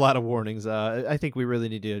 Nzechukwu had a lot of warnings. I think we really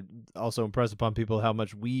need to also impress upon people how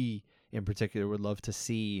much we, in particular, would love to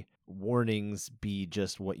see warnings be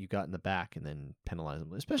just what you got in the back and then penalize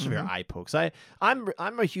them, especially for your eye pokes. I'm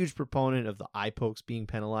a huge proponent of the eye pokes being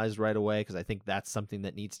penalized right away, because I think that's something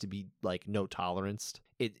that needs to be like no tolerance.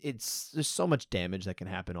 There's so much damage that can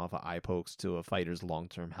happen off of eye pokes to a fighter's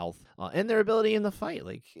long-term health and their ability in the fight.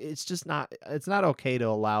 Like it's not okay to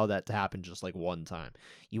allow that to happen just like one time.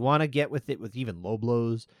 You want to get with it with even low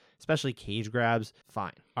blows, especially cage grabs.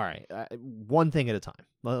 Fine. All right. One thing at a time.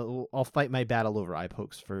 I'll fight my battle over eye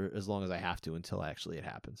pokes for as long as I have to until actually it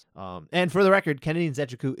happens. And for the record, Kennedy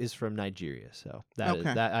Nzechukwu is from Nigeria. So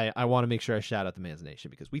I want to make sure I shout out the man's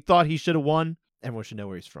nation, because we thought he should have won. Everyone should know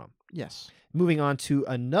where he's from. Yes. Moving on to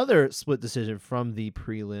another split decision from the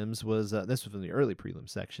prelims was this was from the early prelim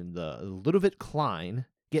section. The Ludovic Klein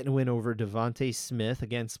getting a win over Devontae Smith.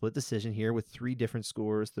 Again, split decision here with 3 different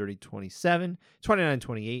scores, 30-27,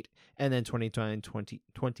 29-28, and then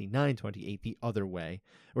 29-28 the other way.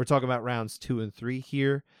 We're talking about rounds 2 and 3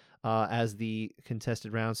 here as the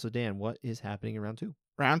contested rounds. So, Dan, what is happening in round 2?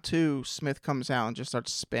 Round 2, Smith comes out and just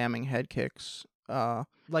starts spamming head kicks.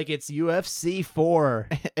 Like it's UFC 4.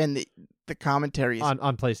 And the commentary is,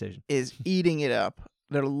 on PlayStation is eating it up.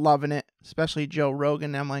 They're loving it, especially Joe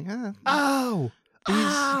Rogan. I'm like,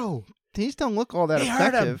 these don't look all that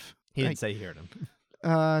effective. He didn't say he heard him.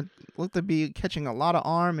 Look to be catching a lot of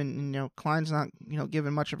arm, and Klein's not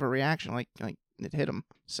giving much of a reaction like it hit him.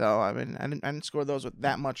 So I mean, I didn't score those with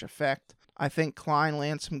that much effect. I think Klein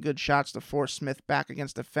lands some good shots to force Smith back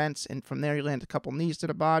against the fence, and from there he lands a couple knees to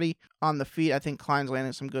the body. On the feet, I think Klein's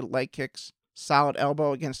landing some good leg kicks, solid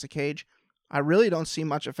elbow against the cage. I really don't see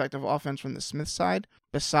much effective offense from the Smith side,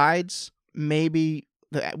 besides maybe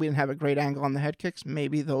we didn't have a great angle on the head kicks.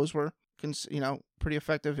 Maybe those were pretty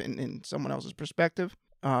effective in someone else's perspective,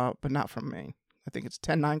 but not from me. I think it's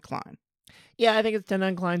 10-9 Klein. Yeah, I think it's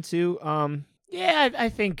 10-9 Klein too. Yeah, I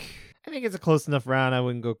think it's a close enough round. I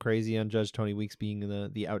wouldn't go crazy on Judge Tony Weeks being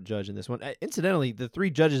the out judge in this one. Incidentally, the 3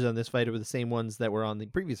 judges on this fight were the same ones that were on the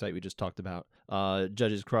previous fight we just talked about.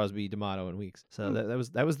 Judges Crosby, D'Amato, and Weeks. So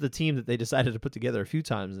that was the team that they decided to put together a few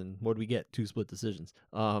times. And what did we get? 2 split decisions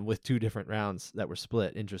with 2 different rounds that were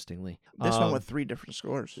split. Interestingly, this one with 3 different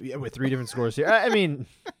scores. Yeah, with 3 different scores here. I mean,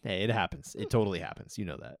 hey, it happens. It totally happens. You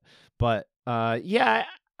know that. But yeah,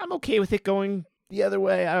 I'm okay with it going the other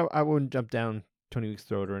way. I wouldn't jump down Tony Weeks'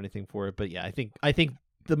 throat or anything for it, but yeah, I think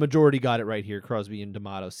the majority got it right here. Crosby and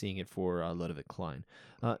D'Amato seeing it for Ludovic Klein.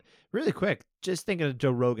 Really quick, just thinking of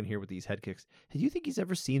Joe Rogan here with these head kicks. Do you think he's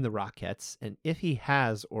ever seen the Rockettes? And if he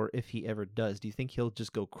has, or if he ever does, do you think he'll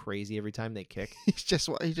just go crazy every time they kick? He's just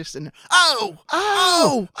in there.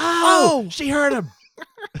 She heard him.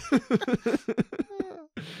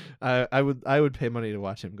 I would pay money to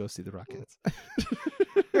watch him go see the Rockettes.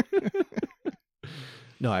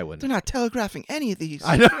 No, I wouldn't. They're not telegraphing any of these.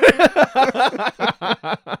 I know.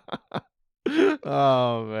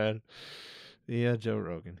 Oh, man. Yeah, Joe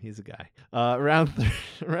Rogan. He's a guy. Round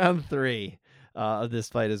 3 of this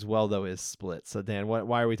fight as well, though, is split. So, Dan,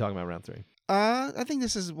 why are we talking about round 3? I think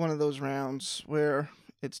this is one of those rounds where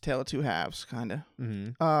it's tale of 2 halves, kind of.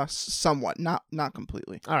 Mm-hmm. Somewhat, not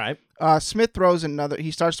completely. All right. Smith throws another.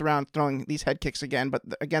 He starts the round throwing these head kicks again, but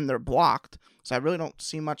again they're blocked, so I really don't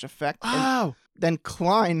see much effect. Oh. Then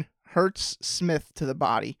Klein hurts Smith to the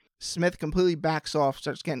body. Smith completely backs off,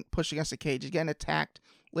 starts getting pushed against the cage. He's getting attacked,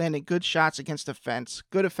 landing good shots against the fence,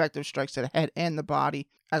 good effective strikes to the head and the body.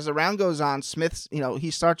 As the round goes on, Smith, he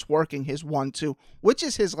starts working his 1-2, which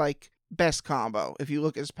is his best combo. If you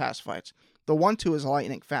look at his past fights, the 1-2 is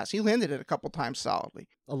lightning fast. He landed it a couple times solidly.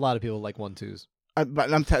 A lot of people like 1-2s.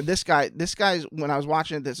 But I'm telling this guy's when I was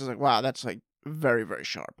watching it, this is wow, that's very, very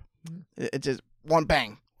sharp. It's just one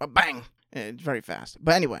bang, a bang. It's very fast.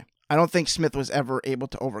 But anyway, I don't think Smith was ever able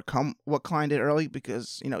to overcome what Klein did early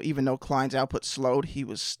because, even though Klein's output slowed, he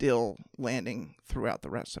was still landing throughout the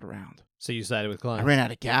rest of the round. So you sided with Klein? I ran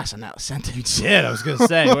out of gas on that sentence. You did. I was going to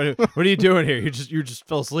say, what are you doing here? You just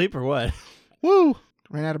fell asleep or what? Woo!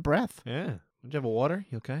 Ran out of breath. Yeah. Did you have a water?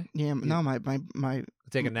 You okay? Yeah. No, my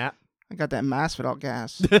Take a nap? I got that Masvidal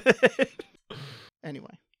gas.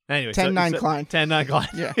 Anyway, 10-9 Klein. 10-9 Klein.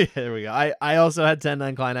 Yeah. There we go. I also had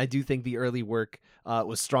 10-9 Klein. I do think the early work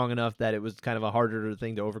was strong enough that it was kind of a harder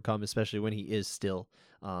thing to overcome, especially when he is still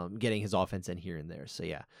getting his offense in here and there. So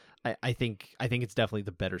yeah, I think it's definitely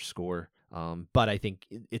the better score. But I think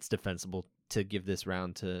it's defensible to give this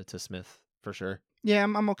round to Smith for sure. Yeah,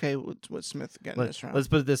 I'm okay with Smith getting this round. Let's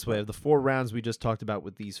put it this way. Of the 4 rounds we just talked about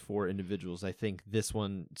with these 4 individuals, I think this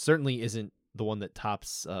one certainly isn't the one that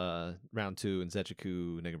tops round 2 in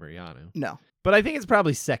Nzechuku Negamuriano. No. But I think it's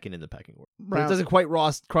probably second in the pecking order. But it doesn't quite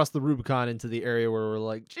cross the Rubicon into the area where we're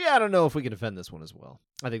like, gee, I don't know if we can defend this one as well.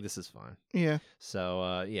 I think this is fine. Yeah.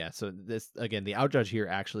 So, so this, again, the outjudge here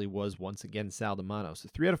actually was once again Sal D'Amato. So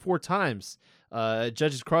 3 out of 4 times,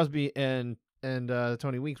 judges Crosby and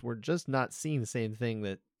Tony Weeks were just not seeing the same thing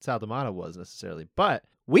that Sal D'Amato was necessarily. But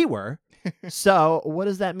we were. So what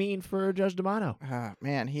does that mean for Judge D'Amato?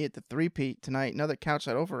 Man, he hit the 3-peat tonight. Another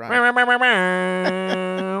Couchside Override.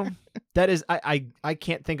 That is, I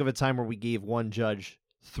can't think of a time where we gave one judge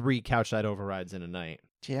 3 Couchside Overrides in a night.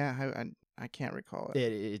 Yeah, I can't recall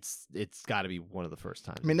it. It's got to be one of the first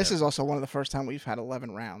times. I mean, this is also one of the first time we've had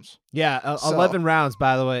 11 rounds. Yeah, 11 rounds,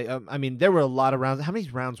 by the way. I mean, there were a lot of rounds. How many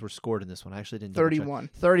rounds were scored in this one? I actually didn't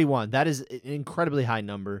 31. 31. That is an incredibly high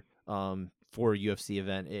number for a UFC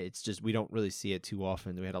event. It's just we don't really see it too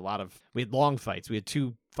often. We had long fights. We had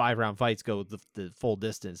 2 5-round fights go the full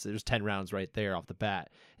distance. There's 10 rounds right there off the bat.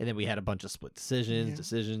 And then we had a bunch of split decisions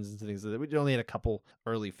and things like that. We only had a couple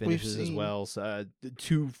early finishes as well. So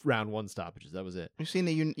 2 round 1 stoppages. That was it. We've seen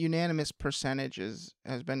the unanimous percentages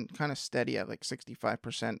has been kind of steady at like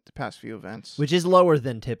 65% the past few events. Which is lower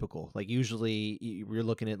than typical. Like usually we're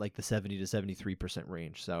looking at like the 70 to 73%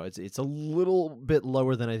 range. So it's a little bit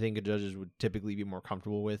lower than I think the judges would typically be more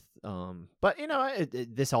comfortable with. But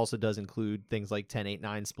this also does include things like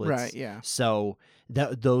 10-8-9 splits. Right, yeah. So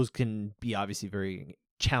those can be obviously very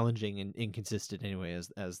challenging and inconsistent anyway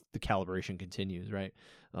as the calibration continues, right?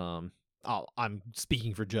 I'm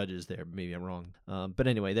speaking for judges there, but maybe I'm wrong. But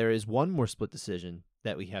anyway, there is one more split decision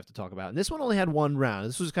that we have to talk about. And this one only had 1 round.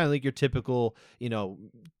 This was kind of like your typical,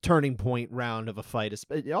 turning point round of a fight.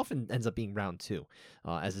 It often ends up being round 2,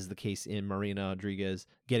 as is the case in Marina Rodriguez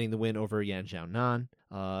getting the win over Yan Xiaonan.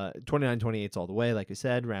 29-28 all the way, like I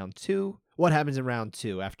said, round 2. What happens in round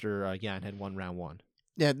 2 after Yan had won round 1?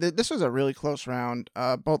 Yeah, this was a really close round.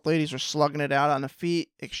 Both ladies were slugging it out on the feet,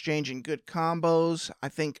 exchanging good combos. I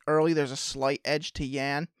think early there's a slight edge to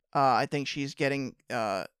Yan. I think she's getting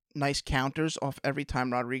nice counters off every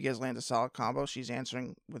time Rodriguez lands a solid combo. She's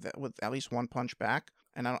answering with at least 1 punch back,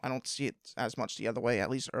 and I don't see it as much the other way, at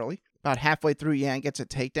least early. About halfway through, Yan gets a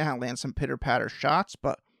takedown, lands some pitter-patter shots,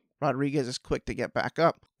 but Rodriguez is quick to get back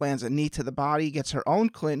up, lands a knee to the body, gets her own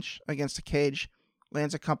clinch against the cage,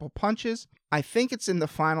 lands a couple punches. I think it's in the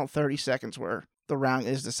final 30 seconds where the round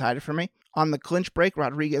is decided for me. On the clinch break,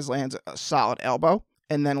 Rodriguez lands a solid elbow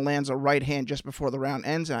and then lands a right hand just before the round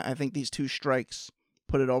ends. And I think these 2 strikes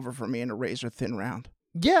put it over for me in a razor-thin round.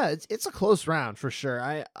 Yeah, it's a close round for sure.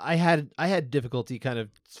 I had difficulty kind of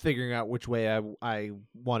figuring out which way I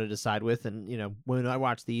wanted to side with, and when I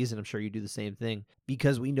watch these, and I'm sure you do the same thing,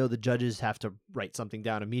 because we know the judges have to write something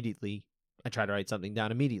down immediately. I try to write something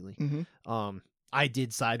down immediately. Mm-hmm. I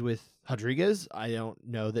did side with Rodriguez. I don't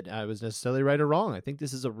know that I was necessarily right or wrong. I think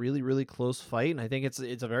this is a really, really close fight, and I think it's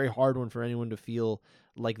a very hard one for anyone to feel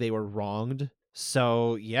like they were wronged.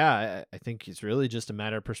 So yeah, I think it's really just a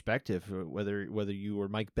matter of perspective. Whether you were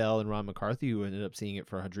Mike Bell and Ron McCarthy, who ended up seeing it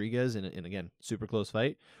for Rodriguez, and again, super close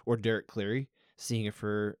fight, or Derek Cleary seeing it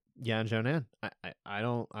for Yan Xiaonan. I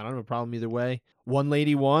don't have a problem either way. One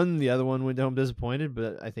lady won, the other one went home disappointed,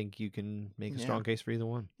 but I think you can make a strong case for either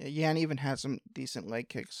one. Yeah, Yan even had some decent leg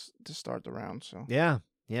kicks to start the round. So yeah,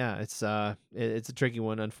 it's a tricky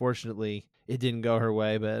one. Unfortunately, it didn't go her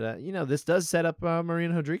way, but this does set up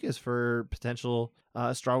Marina Rodriguez for potential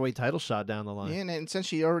strawweight title shot down the line. Yeah, and since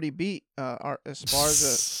she already beat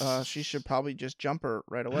Esparza, she should probably just jump her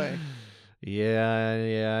right away.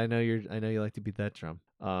 Yeah, I know you like to beat that drum.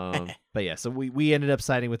 But yeah, so we ended up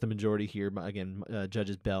siding with the majority here. Again,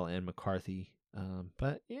 judges Bell and McCarthy.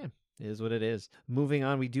 But yeah, it is what it is. Moving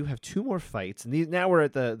on, we do have 2 more fights, and now we're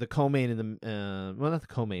at the co-main and the not the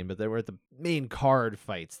co-main, but we're at the main card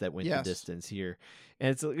fights that went the distance here. And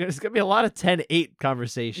it's going to be a lot of 10-8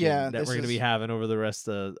 conversation that we're going to be having over the rest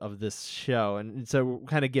of this show. And so we'll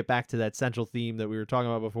kind of get back to that central theme that we were talking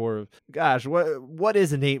about before of, gosh, what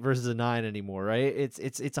is an 8 versus a 9 anymore, right?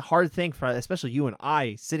 It's a hard thing for especially you and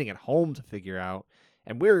I sitting at home to figure out.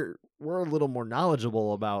 And we're a little more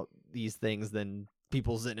knowledgeable about these things than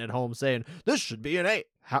people sitting at home saying, this should be an 8.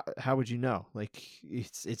 How would you know? Like,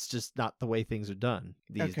 it's just not the way things are done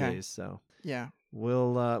these days. So yeah.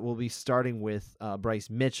 We'll be starting with Bryce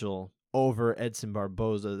Mitchell over Edson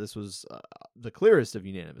Barboza. This was the clearest of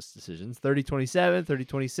unanimous decisions, 30-27,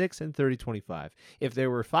 30-26, and 30-25. If there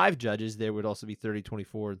were 5 judges, there would also be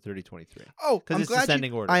 30-24 and 30-23. Oh, because it's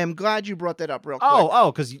descending order. I am glad you brought that up real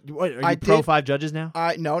quick. Because are you pro 5 judges now?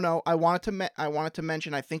 No. I wanted to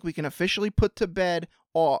mention. I think we can officially put to bed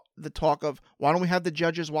all the talk of why don't we have the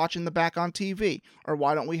judges watching the back on TV, or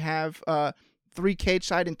why don't we have 3 cage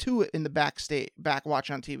side and 2 in the back watch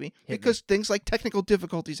on TV, because things like technical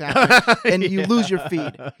difficulties happen and you lose your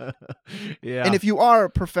feed. Yeah. And if you are a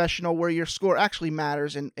professional where your score actually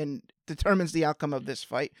matters and determines the outcome of this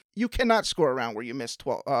fight, you cannot score around where you miss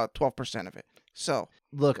 12% of it. So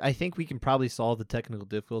look, I think we can probably solve the technical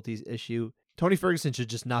difficulties issue. Tony Ferguson should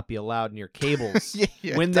just not be allowed near cables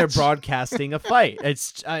when they're broadcasting a fight.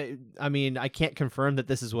 I mean, I can't confirm that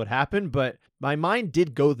this is what happened, but my mind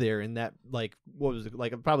did go there in that, like, what was it,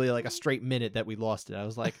 like probably like a straight minute that we lost it. I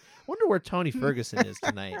was like, wonder where Tony Ferguson is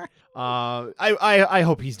tonight. I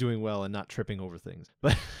hope he's doing well and not tripping over things.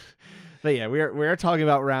 But yeah, we are talking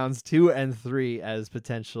about rounds 2 and 3 as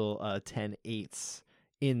potential 10-8s.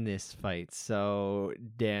 In this fight. So,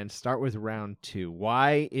 Dan, start with round 2.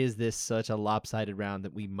 Why is this such a lopsided round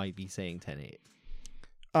that we might be saying 10-8?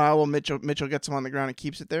 Well, Mitchell gets him on the ground and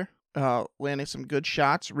keeps it there. landing some good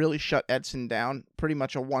shots, really shut Edson down. Pretty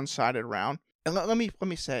much a one-sided round. And let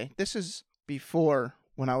me say, this is before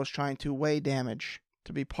when I was trying to weigh damage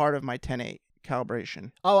to be part of my 10-8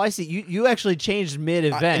 calibration. Oh, I see. You actually changed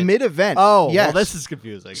mid-event. Mid-event. Oh, yes. well, this is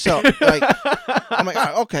confusing. So, like, I'm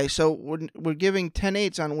like, okay, so we're giving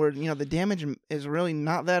 10-8s on where the damage is really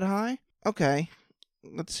not that high. Okay,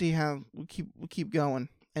 let's see how we keep going,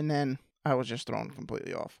 and then I was just thrown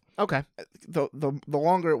completely off. Okay. The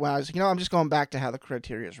longer it went, I was I'm just going back to how the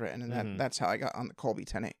criteria is written, and that's how I got on the Colby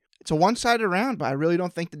 10-8. It's a one-sided round, but I really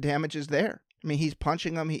don't think the damage is there. I mean, he's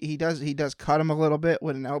punching him. He does cut him a little bit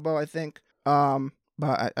with an elbow, I think. But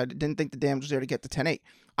I didn't think the damage was there to get the 10-8.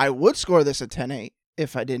 I would score this a 10-8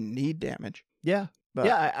 if I didn't need damage. Yeah. But,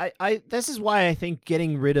 I this is why I think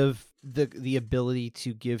getting rid of the ability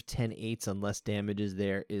to give 10-8s unless damage is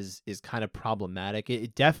there is kind of problematic.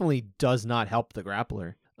 It definitely does not help the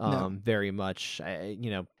grappler very much.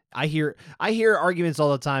 I hear arguments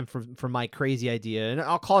all the time for my crazy idea, and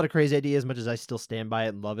I'll call it a crazy idea as much as I still stand by it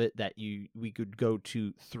and love it, that we could go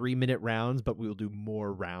to 3-minute rounds, but we will do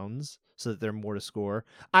more rounds so that there are more to score.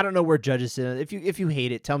 I don't know where judges sit. If you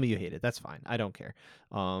hate it, tell me you hate it. That's fine. I don't care.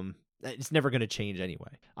 It's never going to change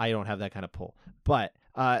anyway. I don't have that kind of pull. But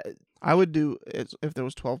I would do it if there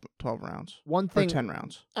was 12 rounds. One thing, or 10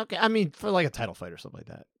 rounds. Okay, I mean for like a title fight or something like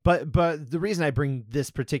that. But the reason I bring this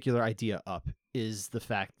particular idea up is the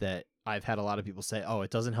fact that I've had a lot of people say, "Oh, it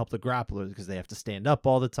doesn't help the grappler because they have to stand up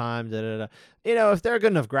all the time." Da, da, da. If they're a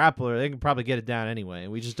good enough grappler, they can probably get it down anyway.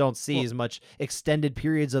 And we just don't see as much extended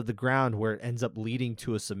periods of the ground where it ends up leading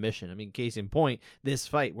to a submission. I mean, case in point, this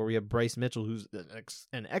fight where we have Bryce Mitchell, who's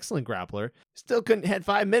an excellent grappler, still had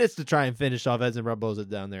 5 minutes to try and finish off Edson Barboza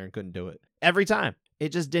down there and couldn't do it every time. It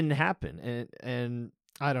just didn't happen, and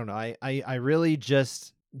I don't know. I really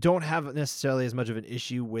just don't have necessarily as much of an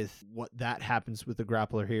issue with what that happens with the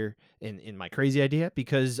grappler here in my crazy idea,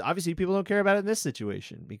 because obviously people don't care about it in this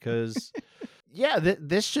situation because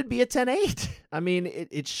this should be a 10-8. I mean,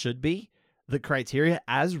 it should be. The criteria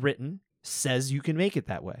as written says you can make it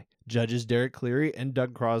that way. Judges Derek Cleary and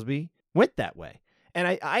Doug Crosby went that way. And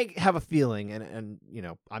I have a feeling, and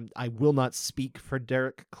I will not speak for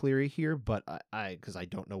Derek Cleary here, but because I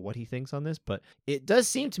don't know what he thinks on this, but it does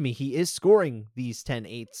seem to me he is scoring these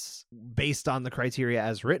 10-8s based on the criteria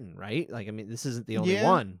as written, right? Like, I mean, this isn't the only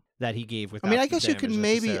one that he gave without. I mean, I guess you could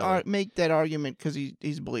maybe make that argument because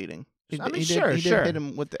he's bleeding. He did hit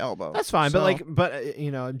him with the elbow. That's fine, so, but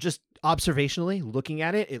just observationally looking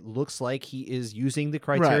at it, it looks like he is using the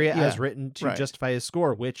criteria as written to justify his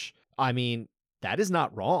score, which, I mean, that is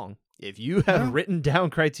not wrong. If you have written down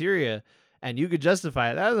criteria and you could justify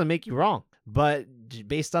it, that doesn't make you wrong. But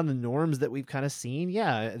based on the norms that we've kind of seen,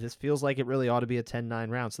 this feels like it really ought to be a 10-9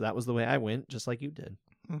 round. So that was the way I went, just like you did.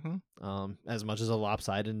 Mm-hmm. As much as a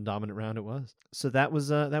lopsided and dominant round it was. So that was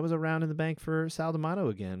a round in the bank for Sal D'Amato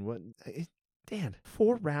again. Dan,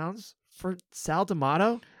 4 rounds for Sal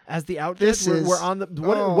D'Amato as the outjudge. We're on the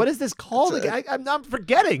what is this called? I'm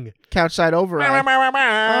forgetting. Couchside Overrides.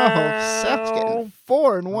 Seth's getting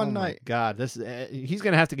 4 in one night. God, this he's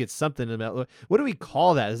gonna have to get something about. What do we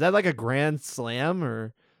call that? Is that like a grand slam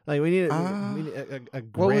or like we need a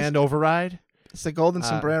grand override? It's the golden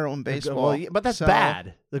sombrero in baseball. But that's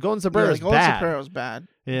bad. The golden sombrero is bad. The golden sombrero is bad.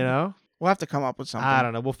 We'll have to come up with something. I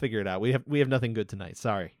don't know. We'll figure it out. We have nothing good tonight.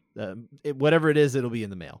 Sorry. Whatever it is, it'll be in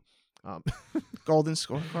the mail. Golden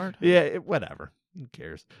scorecard? Yeah, whatever. Who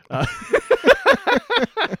cares?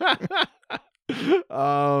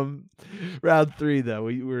 Round 3, though.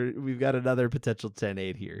 We've got another potential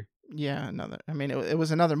 10-8 here. Yeah, another. I mean, it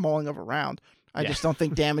was another mauling of a round. I just don't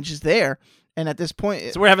think damage is there. And at this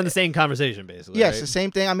point... So we're having the same conversation, basically. Yes, right? The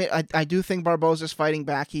same thing. I mean, I do think Barboza's fighting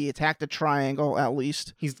back. He attacked a triangle, at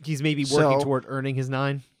least. He's maybe working toward earning his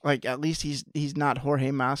 9. Like, at least he's not Jorge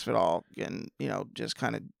Masvidal and, just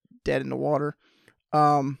kind of dead in the water.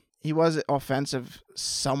 He was offensive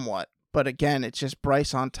somewhat. But again, it's just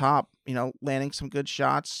Bryce on top, landing some good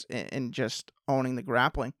shots and just owning the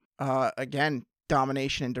grappling. Again,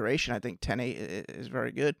 domination and duration, I think 10-8 is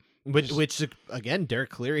very good. Which again,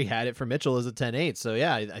 Derek Cleary had it for Mitchell as a 10-8. So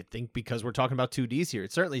yeah, I think because we're talking about 2Ds here,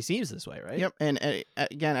 it certainly seems this way, right? Yep. And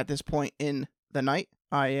again, at this point in the night,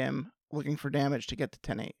 I am looking for damage to get to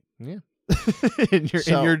 10-8. Yeah.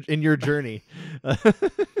 in your journey,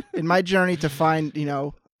 in my journey to find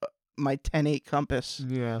my 10-8 compass.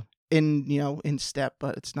 Yeah. in step,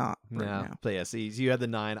 but it's not right now. But yeah, see, you had the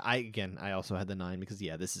 9. I also had the 9 because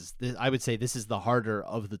this I would say this is the harder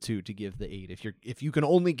of the two to give the 8. If you can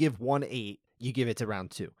only give one 8, you give it to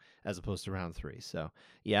round 2 as opposed to round 3. So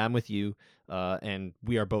yeah, I'm with you, and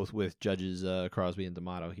we are both with judges Crosby and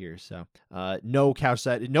D'Amato here. So no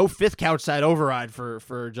 5th Couchside Override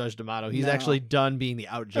for Judge D'Amato. He's actually done being the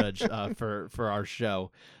out judge for our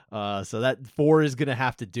show. So that 4 is gonna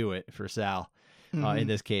have to do it for Sal. In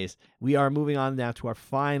this case, we are moving on now to our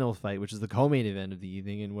final fight, which is the co-main event of the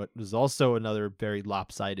evening, and what was also another very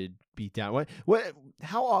lopsided beatdown.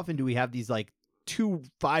 How often do we have these like 2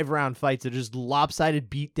 5-round fights that are just lopsided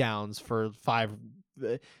beatdowns for 5?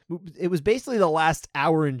 It was basically the last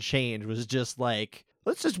hour and change was just like,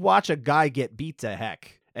 let's just watch a guy get beat to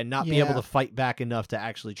heck and not be able to fight back enough to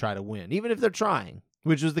actually try to win, even if they're trying.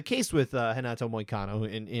 Which was the case with Renato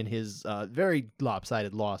Moicano in his very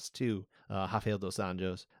lopsided loss to Rafael dos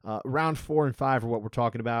Anjos. Round 4 and 5 are what we're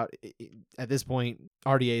talking about. At this point,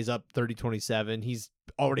 RDA's up 30-27. He's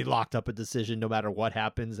already locked up a decision no matter what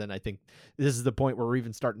happens, and I think this is the point where we're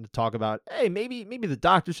even starting to talk about, hey, maybe the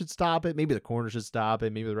doctor should stop it, maybe the corner should stop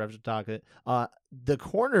it, maybe the ref should stop it. The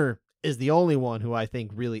corner is the only one who I think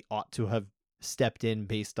really ought to have stepped in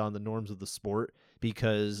based on the norms of the sport,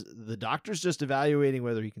 because the doctor's just evaluating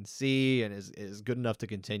whether he can see and is good enough to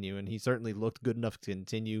continue, and he certainly looked good enough to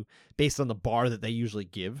continue based on the bar that they usually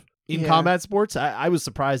give in combat sports. I was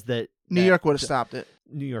surprised that New York would have stopped it.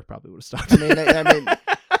 New York probably would have stopped it.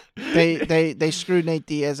 They screwed Nate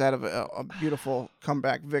Diaz out of a beautiful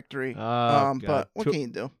comeback victory. But what can you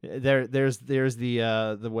do? There's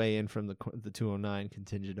the weigh in from the 209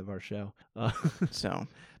 contingent of our show.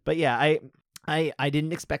 But yeah, I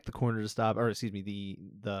didn't expect the corner to stop, or excuse me,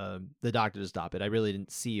 the doctor to stop it. I really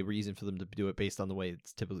didn't see a reason for them to do it based on the way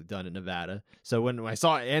it's typically done in Nevada. So when I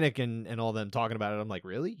saw Anik and all them talking about it, I'm like,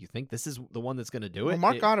 really? You think this is the one that's going to do it? Well,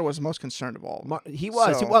 Mark Goddard was the most concerned of all. He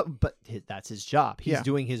was, but that's his job. He's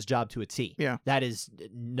doing his job to a T. Yeah. That is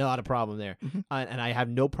not a problem there. And I have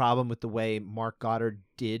no problem with the way Mark Goddard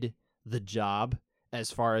did the job as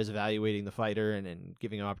far as evaluating the fighter and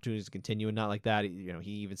giving him opportunities to continue and not like that.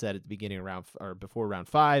 He even said at the beginning of before round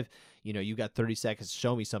 5, you got 30 seconds to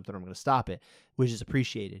show me something, I'm going to stop it, which is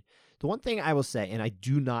appreciated. The one thing I will say, and I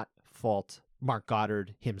do not fault Mark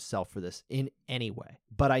Goddard himself for this in any way,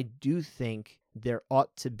 but I do think there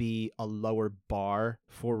ought to be a lower bar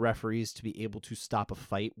for referees to be able to stop a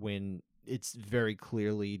fight when it's very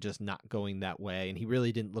clearly just not going that way. And he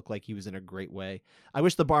really didn't look like he was in a great way. I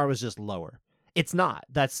wish the bar was just lower. It's not.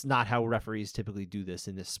 That's not how referees typically do this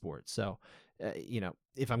in this sport. So,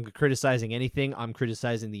 if I'm criticizing anything, I'm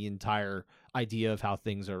criticizing the entire idea of how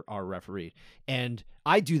things are refereed. And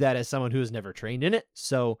I do that as someone who has never trained in it.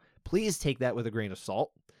 So please take that with a grain of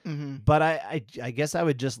salt. But I guess I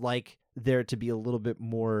would just like there to be a little bit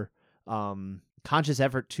more conscious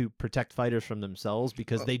effort to protect fighters from themselves,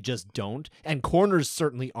 because they just don't, and corners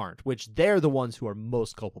certainly aren't, which they're the ones who are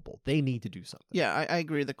most culpable. They need to do something. Yeah, I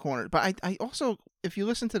agree, the corner. But I also, if you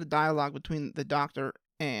listen to the dialogue between the doctor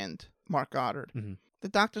and Mark Goddard, the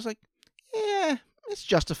doctor's like, yeah, it's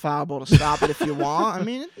justifiable to stop it if you want. I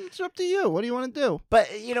mean, it's up to you. What do you want to do?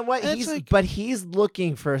 But you know what? He's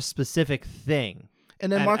looking for a specific thing.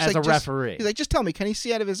 And then Mark's as a referee, he's like, just tell me, can he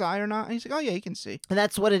see out of his eye or not? And he's like, oh yeah, he can see. And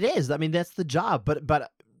that's what it is. I mean, that's the job.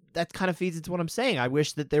 But that kind of feeds into what I'm saying. I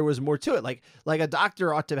wish that there was more to it. Like a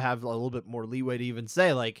doctor ought to have a little bit more leeway to even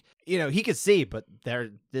say, like, he could see, but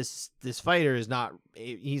this fighter is not.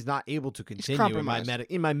 He's not able to continue.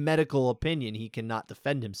 In my medical opinion, he cannot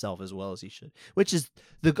defend himself as well as he should. Which is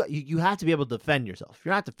you have to be able to defend yourself. If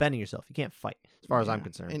you're not defending yourself, you can't fight, as far as I'm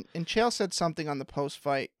concerned. And Chael said something on the post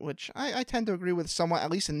fight, which I tend to agree with somewhat,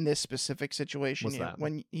 at least in this specific situation. What's that?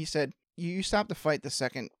 When he said, you stop the fight the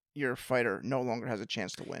second your fighter no longer has a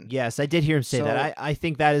chance to win. Yes, I did hear him say that. I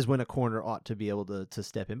think that is when a corner ought to be able to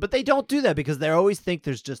step in. But they don't do that because they always think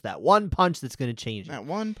there's just that one punch that's going to change it. That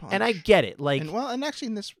one punch. And I get it. And actually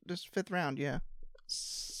in this 5th round,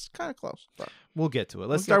 it's kind of close. But we'll get to it.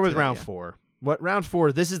 Let's start with round 4. Round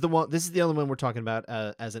 4, this is the only one we're talking about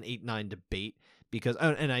as an 8-9 debate. Because,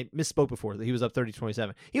 and I misspoke before, that he was up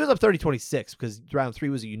 30-27. He was up 30-26 because round 3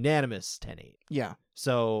 was a unanimous 10-8. Yeah.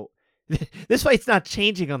 So this fight's not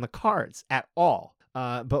changing on the cards at all.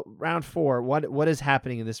 But round 4, what is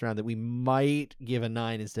happening in this round that we might give a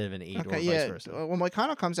 9 instead of an 8 or vice versa? When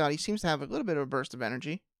Moicano comes out, he seems to have a little bit of a burst of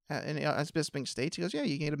energy. as Bisping states, he goes, yeah,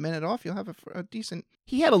 you get a minute off, you'll have a decent.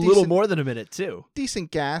 He had a little more than a minute too.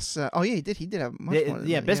 Decent gas. Oh yeah, he did. He did have much more.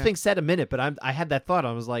 Yeah, Bisping said a minute, but I had that thought.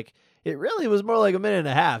 I was like, it really was more like a minute and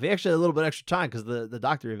a half. He actually had a little bit extra time because the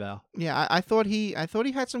doctor eval. Yeah, I thought he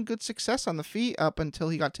had some good success on the feet up until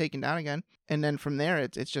he got taken down again, and then from there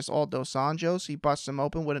it's just all Dos Anjos. He busts him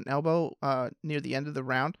open with an elbow near the end of the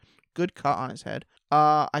round. Good cut on his head.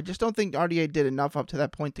 I just don't think RDA did enough up to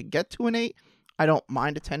that point to get to an 8. I don't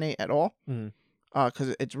mind a 10-8 at all.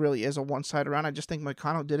 Because it really is a one-sided round. I just think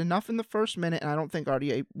Moicano did enough in the first minute, and I don't think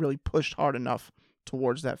RDA really pushed hard enough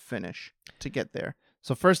towards that finish to get there.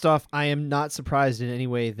 So first off, I am not surprised in any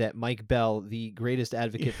way that Mike Bell, the greatest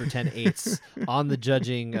advocate for 10-8s on the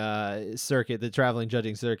judging circuit, the traveling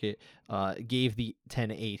judging circuit, gave the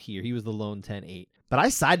 10-8 here. He was the lone 10-8. But I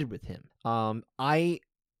sided with him.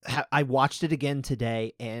 I watched it again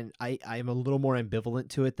today, and I am a little more ambivalent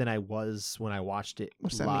to it than I was when I watched it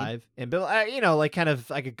live. And like kind of,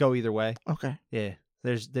 I could go either way. Okay. Yeah.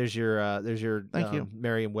 There's your Thank you.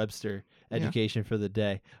 Merriam-Webster education for the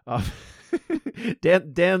day.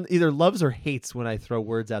 Dan either loves or hates when I throw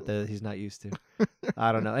words out there that he's not used to.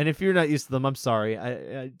 I don't know. And if you're not used to them, I'm sorry.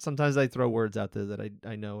 I sometimes I throw words out there that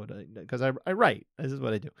I know because I write. This is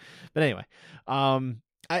what I do. But anyway,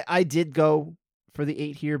 I did go for the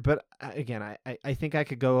 8 here, but again, I think I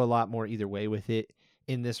could go a lot more either way with it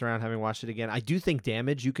in this round, having watched it again. I do think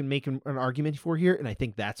damage you can make an argument for here, and I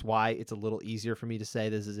think that's why it's a little easier for me to say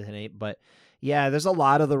this is an 8. But yeah, there's a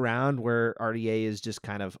lot of the round where RDA is just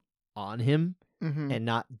kind of on him and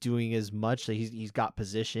not doing as much. So he's got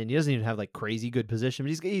position. He doesn't even have like crazy good position,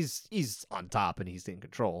 but he's on top and he's in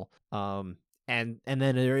control. And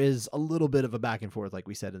then there is a little bit of a back and forth, like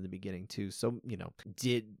we said in the beginning too. So,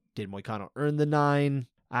 did Moicano earn the 9?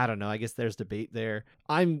 I don't know. I guess there's debate there.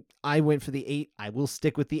 I went for the 8. I will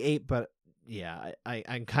stick with the 8, but yeah,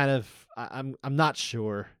 I'm not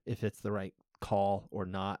sure if it's the right call or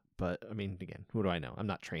not. But I mean, again, who do I know? I'm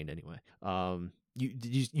not trained anyway.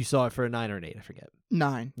 You saw it for a 9 or an 8? I forget.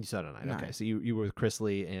 9. You saw it a 9. Okay, so you were with Chris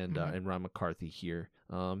Lee and Ron McCarthy here.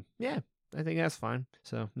 Yeah. I think that's fine.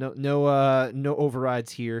 So no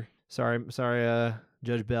overrides here. Sorry,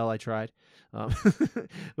 Judge Bell. I tried.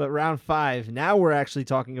 But round 5. Now we're actually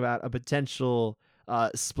talking about a potential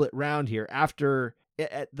split round here. After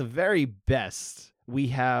at the very best, we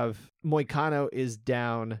have Moicano is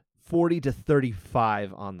down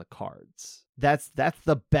 40-35 on the cards. That's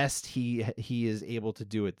the best he is able to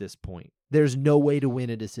do at this point. There's no way to win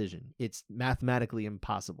a decision. It's mathematically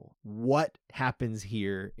impossible. What happens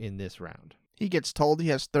here in this round? He gets told he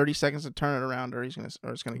has 30 seconds to turn it around, or it's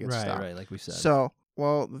gonna get stopped. Right, like we said. So,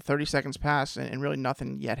 the 30 seconds pass, and really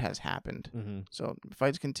nothing yet has happened. So the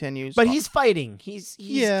fight continues. But he's fighting. He's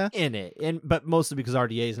in it, but mostly because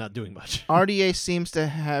RDA is not doing much. RDA seems to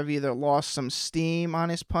have either lost some steam on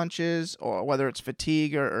his punches, or whether it's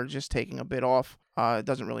fatigue or just taking a bit off. It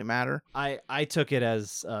doesn't really matter. I took it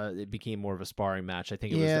as it became more of a sparring match. I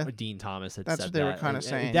think it was Dean Thomas had said that. That's what they were kind of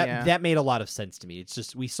saying. That made a lot of sense to me. It's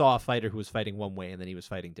just we saw a fighter who was fighting one way and then he was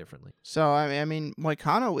fighting differently. So, I mean,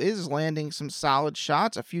 Moicano is landing some solid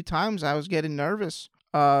shots. A few times I was getting nervous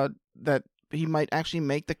that he might actually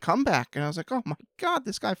make the comeback. And I was like, oh my God,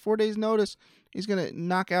 this guy, 4 days notice. He's going to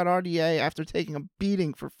knock out RDA after taking a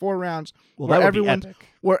beating for 4 rounds. Well, that would be epic.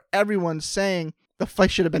 Where everyone's saying the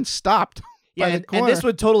fight should have been stopped. Yeah, and this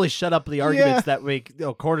would totally shut up the arguments that make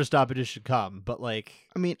quarter stoppages should come. But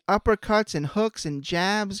I mean, uppercuts and hooks and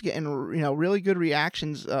jabs, getting really good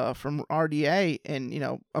reactions from RDA,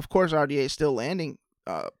 and of course RDA is still landing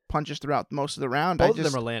punches throughout most of the round. Both of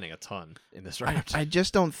them are landing a ton in this round. I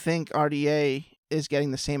just don't think RDA is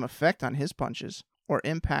getting the same effect on his punches or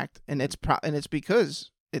impact, and it's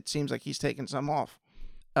because it seems like he's taking some off.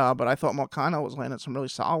 But I thought Moicano was landing some really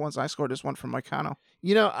solid ones. I scored this one from Moicano.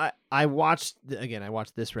 I watched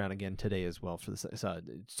this round again today as well for this.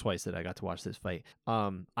 It's twice that I got to watch this fight.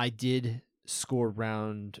 I did score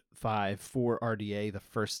round 5 for RDA the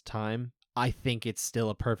first time. I think it's still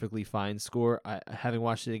a perfectly fine score. Having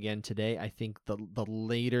watched it again today, I think the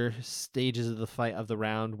later stages of the fight of the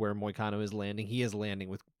round where Moicano is landing, he is landing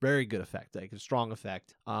with very good effect, like a strong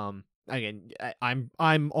effect. Again,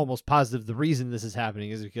 I'm almost positive the reason this is happening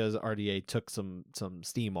is because RDA took some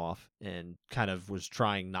steam off and kind of was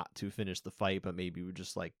trying not to finish the fight, but maybe we're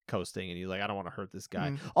just like coasting, and he's like, I don't want to hurt this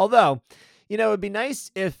guy. Although, it'd be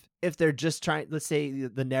nice if they're just trying, let's say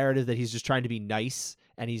the narrative that he's just trying to be nice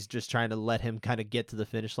and he's just trying to let him kind of get to the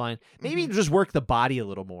finish line. Maybe just work the body a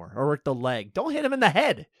little more or work the leg. Don't hit him in the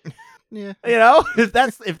head. Yeah. If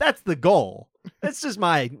that's the goal. That's just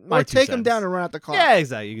my or 2 take him cents. down and run out the clock. Yeah,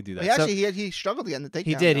 exactly. You could do that. He struggled to get in the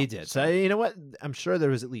takedown. He did. So you know what? I'm sure there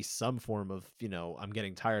was at least some form of, I'm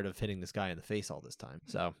getting tired of hitting this guy in the face all this time.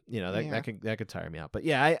 So that could tire me out. But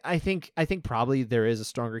yeah, I think probably there is a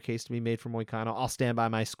stronger case to be made for Moicano. I'll stand by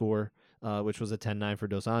my score, which was a 10-9 for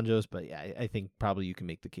Dos Anjos. But yeah, I think probably you can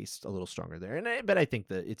make the case a little stronger there. But I think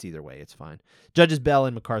that it's either way. It's fine. Judges Bell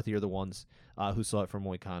and McCarthy are the ones who saw it for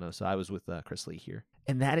Moicano. So I was with Chris Lee here.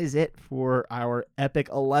 And that is it for our epic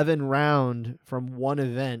 11 round from one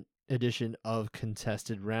event edition of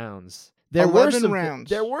Contested Rounds. There were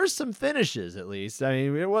some finishes, at least. I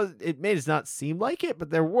mean, it made us not seem like it, but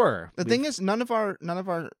there were. The thing is, none of our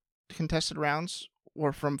contested rounds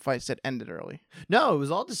were from fights that ended early. No, it was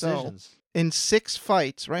all decisions. So, in 6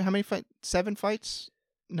 fights, right? How many fights? 7 fights?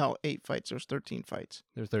 No, 8 fights. There was 13 fights.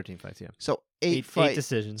 There was 13 fights, yeah. So 8 fights. 8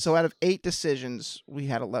 decisions. So out of 8 decisions, we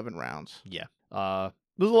had 11 rounds. Yeah.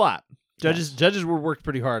 It was a lot. Judges were worked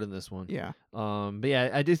pretty hard in this one. Yeah. But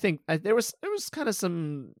yeah, I do think there was kind of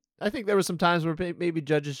some. I think there were some times where maybe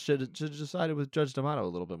judges should have decided with Judge D'Amato a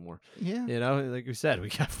little bit more. Yeah. Like we said, we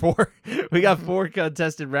got 4. We got 4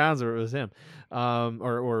 contested rounds where it was him,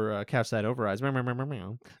 or Couchside Overrides.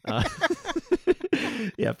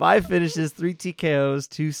 Yeah, 5 finishes, 3 TKOs,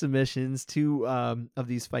 2 submissions. 2 of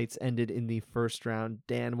these fights ended in the first round.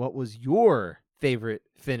 Dan, what was your favorite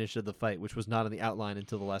finish of the fight, which was not on the outline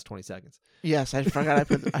until the last 20 seconds? Yes, I forgot I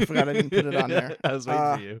didn't put it on there. I was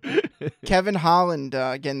waiting for you. Kevin Holland,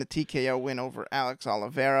 again, the TKO win over Alex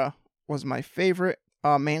Oliveira was my favorite,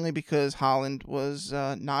 mainly because Holland was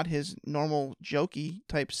not his normal jokey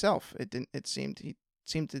type self. He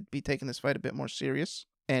seemed to be taking this fight a bit more serious,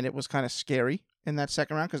 and it was kind of scary in that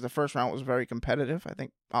second round because the first round was very competitive. I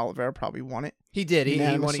think Oliveira probably won it. He did. He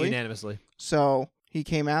won it unanimously. So he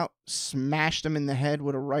came out, smashed him in the head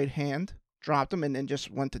with a right hand, dropped him, and then just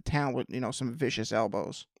went to town with, some vicious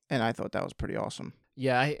elbows. And I thought that was pretty awesome.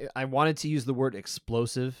 Yeah, I wanted to use the word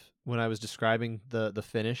explosive when I was describing the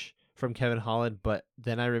finish from Kevin Holland, but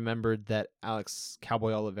then I remembered that Alex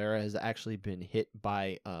Cowboy Oliveira has actually been hit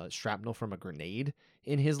by shrapnel from a grenade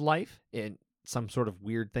in his life, and some sort of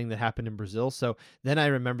weird thing that happened in Brazil. So then I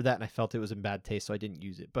remembered that, and I felt it was in bad taste, so I didn't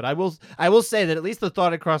use it. But I will say that at least the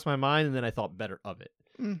thought had crossed my mind, and then I thought better of it.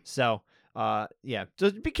 So yeah,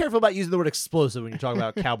 just be careful about using the word explosive when you're talking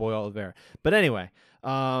about Cowboy Oliveira. But anyway,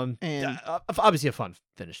 and obviously a fun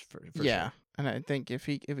finish for yeah. Sure. And I think if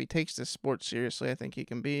he takes this sport seriously, I think he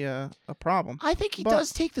can be a problem. I think he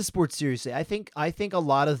does take the sport seriously. I think a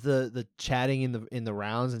lot of the chatting in the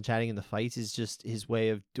rounds and chatting in the fights is just his way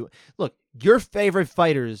of doing. Look, your favorite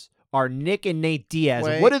fighters are Nick and Nate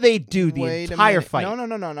Diaz. What do they do the entire fight?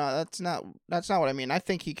 No. That's not what I mean. I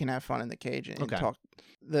think he can have fun in the cage and talk.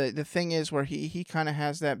 The thing is where he kind of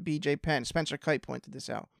has that BJ Penn. Spencer Kite pointed this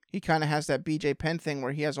out. He kind of has that BJ Penn thing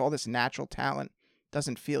where he has all this natural talent.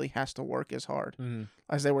 Doesn't feel he has to work as hard.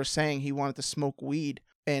 As they were saying, he wanted to smoke weed,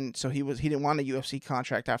 and so he didn't want a UFC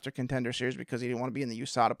contract after Contender Series because he didn't want to be in the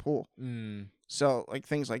USADA pool. So like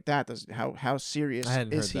things like that. How serious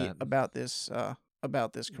is he about this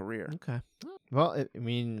career? Okay. Well, I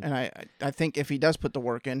mean, and I think if he does put the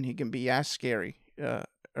work in, he can be as scary.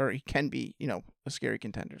 Or he can be, a scary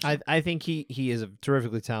contender. So. I think he is a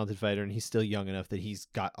terrifically talented fighter, and he's still young enough that he's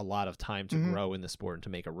got a lot of time to grow in the sport and to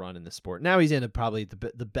make a run in the sport. Now he's in probably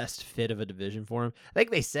the best fit of a division for him. I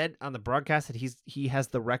think they said on the broadcast that he has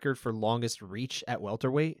the record for longest reach at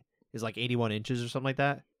welterweight is like 81 inches or something like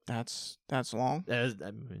that. That's long. Every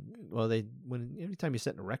time you're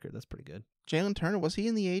setting a record, that's pretty good. Jalen Turner, was he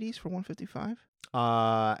in the 80s for 155?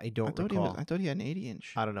 I don't recall. I thought he had an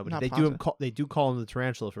 80-inch. I don't know, but they do call him the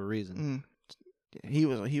Tarantula for a reason. He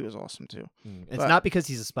was awesome too. It's not because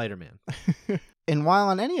he's a Spider-Man. And while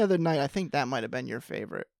on any other night, I think that might have been your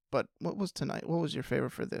favorite. But what was tonight? What was your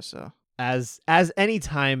favorite for this? As any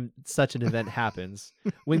time such an event happens,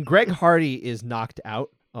 when Greg Hardy is knocked out,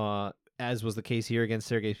 as was the case here against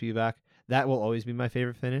Sergey Spivak, that will always be my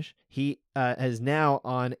favorite finish. He is now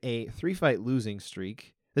on a 3-fight losing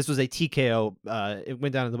streak. This was a TKO. It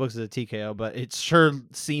went down in the books as a TKO, but it sure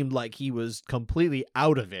seemed like he was completely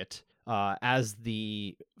out of it as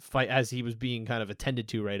he was being kind of attended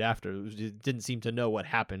to right after. It didn't seem to know what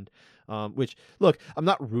happened. Which, look, I'm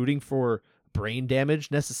not rooting for brain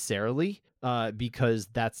damage necessarily, because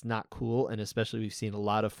that's not cool, and especially we've seen a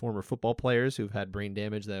lot of former football players who've had brain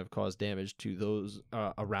damage that have caused damage to those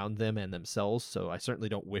around them and themselves, so I certainly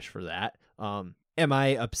don't wish for that. Am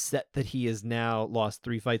I upset that he has now lost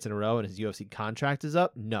 3 fights in a row and his UFC contract is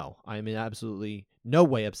up? No, I'm in absolutely no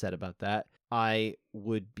way upset about that. I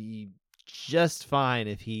would be just fine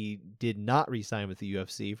if he did not re-sign with the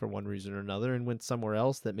UFC for one reason or another and went somewhere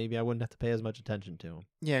else that maybe I wouldn't have to pay as much attention to him.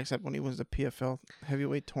 Yeah, except when he wins the PFL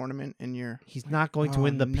heavyweight tournament and He's not going to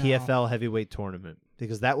win the PFL heavyweight tournament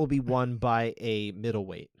because that will be won by a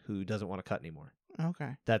middleweight who doesn't want to cut anymore.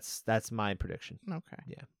 Okay. That's my prediction. Okay.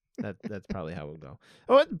 Yeah. That's probably how it'll go.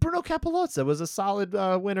 Oh, Bruno Capelozza was a solid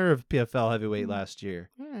winner of PFL heavyweight last year.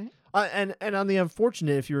 All right. And on the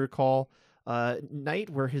unfortunate, if you recall, night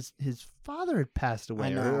where his father had passed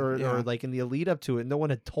away, or like in the lead up to it, no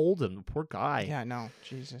one had told him. The poor guy. Yeah, I know.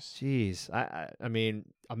 Jesus. Jeez. I mean,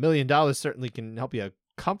 $1 million certainly can help you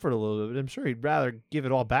comfort a little bit, but I'm sure he'd rather give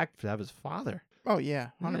it all back to have his father. Oh yeah,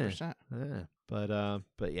 100%. Yeah.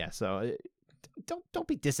 But yeah, so. Don't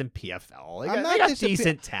be dissing PFL. I'm they got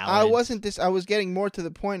decent talent. I was getting more to the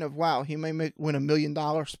point of, wow, he may win $1 million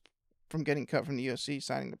from getting cut from the UFC,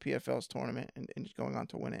 signing the PFL's tournament, and just going on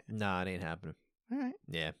to win it. Nah, it ain't happening. All right.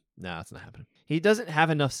 Yeah, no, it's not happening. He doesn't have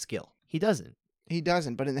enough skill. He doesn't.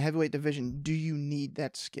 But in the heavyweight division, do you need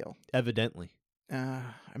that skill? Evidently. I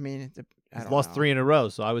mean, he's lost 3 in a row,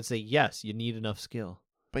 so I would say yes, you need enough skill.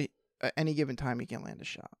 But at any given time, he can land a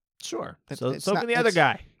shot. Sure. So can the other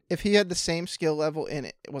guy. If he had the same skill level and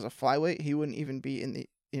it was a flyweight, he wouldn't even be in the,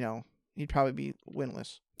 he'd probably be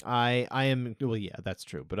winless. I am, well, yeah, that's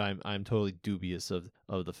true, but I'm totally dubious of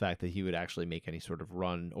the fact that he would actually make any sort of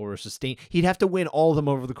run or sustain. He'd have to win all of them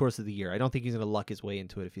over the course of the year. I don't think he's going to luck his way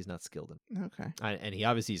into it if he's not skilled in. Okay. And he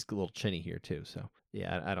obviously is a little chinny here too, so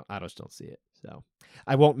yeah, I just don't see it. So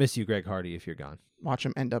I won't miss you, Greg Hardy, if you're gone. Watch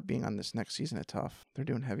him end up being on this next season of Tough. They're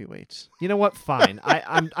doing heavyweights. You know what? Fine.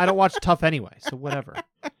 I don't watch Tough anyway, so whatever.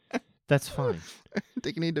 That's fine. I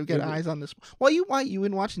think you need to get eyes on this. Why you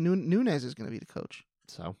wouldn't watch Nunes is going to be the coach?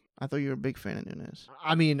 So I thought you were a big fan of Nunes.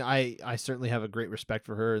 I mean, I certainly have a great respect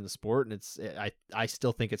for her in the sport, and I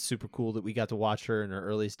still think it's super cool that we got to watch her in her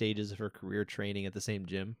early stages of her career training at the same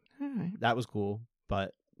gym. Right. That was cool,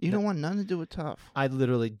 but you don't want nothing to do with Tough. I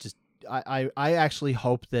literally just I actually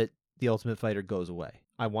hope that the Ultimate Fighter goes away.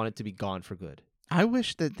 I want it to be gone for good. I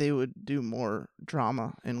wish that they would do more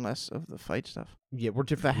drama and less of the fight stuff. Yeah, we're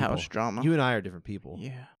different people. House drama. You and I are different people.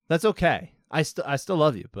 Yeah. That's okay. I still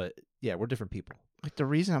love you, but yeah, we're different people. Like, the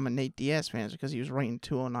reason I'm a Nate Diaz fan is because he was writing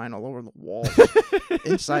 209 all over the walls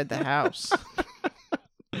inside the house.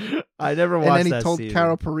 I never watched that. And then he told season.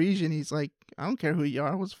 Carol Parisian, he's like, I don't care who you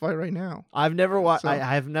are, let's fight right now. I've never watched.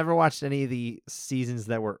 I've never watched any of the seasons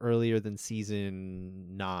that were earlier than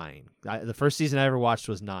season 9. The first season I ever watched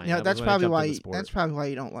was 9. Yeah, that's probably why. That's probably why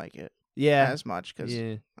you don't like it. Yeah, as much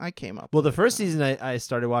because I came up. Well, the first season I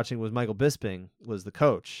started watching was Michael Bisping was the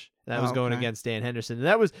coach. That was going against Dan Henderson,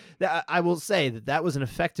 and I will say that was an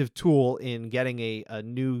effective tool in getting a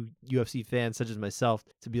new UFC fan such as myself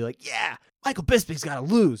to be like, yeah, Michael Bisping's got to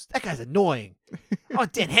lose. That guy's annoying. I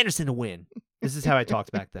want Dan Henderson to win. This is how I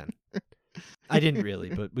talked back then. I didn't really,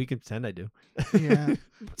 but we can pretend I do. Yeah.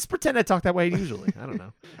 Let's pretend I talk that way usually. I don't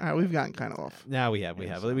know. All right, we've gotten kind of off. Now we have.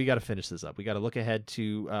 We got to finish this up. We got to look ahead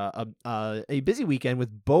to a busy weekend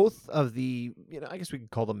with both of the, I guess we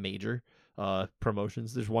could call them major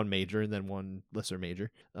promotions. There's one major and then one lesser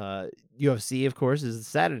major. UFC, of course, is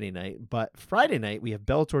Saturday night, but Friday night we have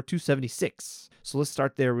Bellator 276. So let's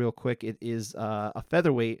start there real quick. It is a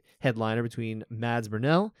featherweight headliner between Mads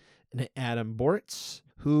Burnell and Adam Boritz,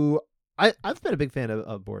 who I've been a big fan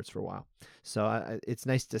of Boritz for a while. So it's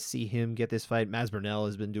nice to see him get this fight. Mads Burnell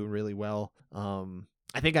has been doing really well.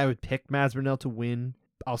 I think I would pick Mads Burnell to win.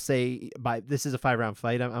 I'll say this is a 5-round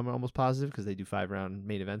fight. I'm almost positive because they do 5-round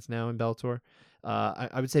main events now in Bellator. I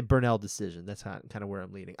would say Burnell decision. That's kind of where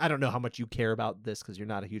I'm leaning. I don't know how much you care about this because you're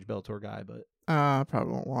not a huge Bellator guy, but I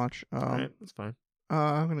probably won't watch. All right, that's fine.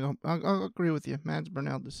 I'm gonna go. I'll agree with you. Mads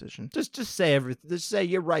Burnell decision. Just say everything. Just say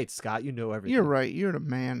you're right, Scott. You know everything. You're right. You're the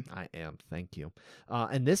man. I am. Thank you.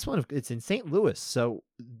 And this one, it's in St. Louis, so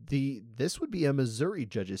this would be a Missouri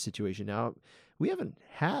judges situation. Now, we haven't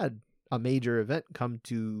had a major event come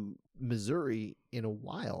to Missouri in a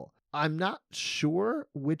while. I'm not sure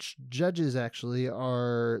which judges actually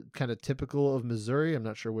are kind of typical of Missouri. I'm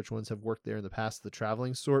not sure which ones have worked there in the past, the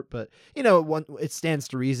traveling sort, but it stands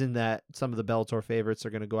to reason that some of the Bellator favorites are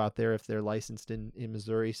going to go out there if they're licensed in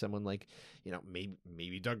Missouri. Someone like,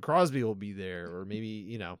 maybe Doug Crosby will be there, or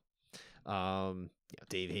maybe,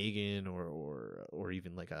 Dave Hagen or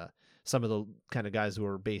even like some of the kind of guys who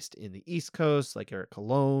are based in the East Coast, like Eric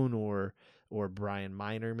Colon or Brian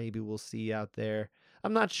Miner, maybe we'll see out there.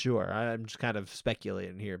 I'm not sure. I'm just kind of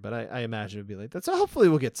speculating here, but I imagine it'd be like that. So hopefully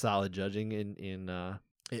we'll get solid judging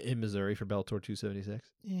in Missouri for Bellator 276.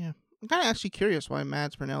 Yeah, I'm kind of actually curious why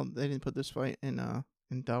Mads Burnell they didn't put this fight in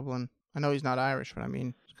Dublin. I know he's not Irish, but I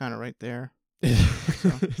mean it's kind of right there.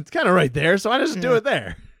 It's kind of right there, so I just do it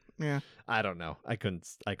there. Yeah. I don't know. I couldn't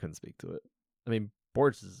speak to it. I mean,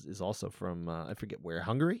 Borges is also from I forget where,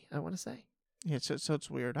 Hungary, I want to say. Yeah, so it's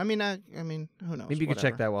weird. I mean, who knows? Maybe you could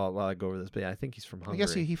check that while I go over this. But yeah, I think he's from Hungary. I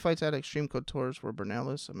guess he fights at Extreme Couture's where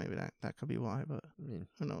Bernal is, so maybe that could be why. But I mean,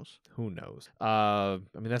 who knows? Who knows? I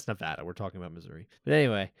mean, that's Nevada. We're talking about Missouri. But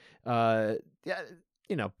anyway, yeah,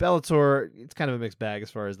 Bellator, it's kind of a mixed bag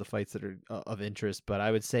as far as the fights that are of interest. But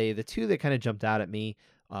I would say the two that kind of jumped out at me,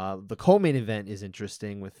 the co-main event is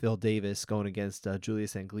interesting with Phil Davis going against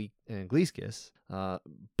Julius Anglickas.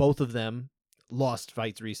 Both of them lost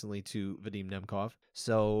fights recently to Vadim Nemkov.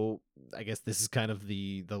 So I guess this is kind of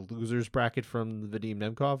the losers bracket from Vadim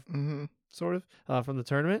Nemkov, sort of, from the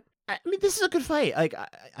tournament. I mean, this is a good fight. Like,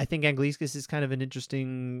 I think Anglickas is kind of an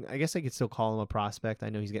interesting, I guess I could still call him a prospect. I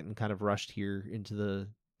know he's getting kind of rushed here into the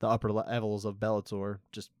upper levels of Bellator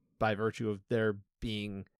just by virtue of there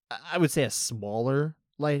being, I would say, a smaller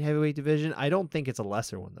light heavyweight division. I don't think it's a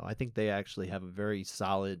lesser one, though. I think they actually have a very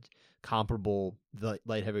solid, comparable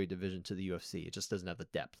light heavyweight division to the UFC. It just doesn't have the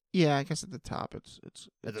depth. Yeah, I guess at the top it's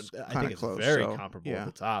I kind think of it's close, very so, comparable yeah. at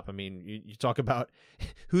the top. I mean, you talk about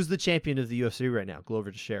who's the champion of the UFC right now,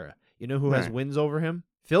 Glover Teixeira. You know who has Right. wins over him?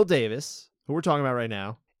 Phil Davis, who we're talking about right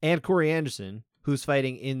now, and Corey Anderson, who's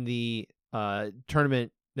fighting in the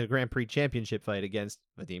tournament, the Grand Prix championship fight against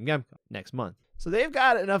Vadim Nemkov next month. So they've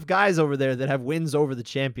got enough guys over there that have wins over the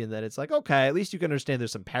champion that it's like, okay, at least you can understand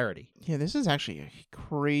there's some parity. Yeah, this is actually a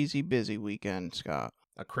crazy busy weekend, Scott.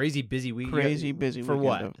 A crazy busy weekend. Crazy busy for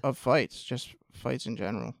weekend what? of fights, just fights in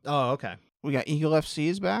general. Oh, okay. We got Eagle FC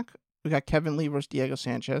is back. We got Kevin Lee versus Diego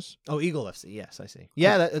Sanchez. Oh, Eagle FC. Yes, I see.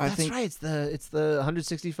 Yeah, that's think- right. It's the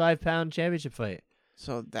 165-pound championship fight.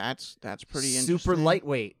 So that's pretty interesting. Super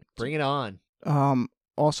lightweight. Bring it on.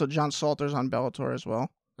 Also John Salter's on Bellator as well.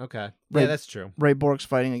 Okay. Right. Yeah, that's true. Ray Borg's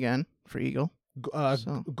fighting again for Eagle.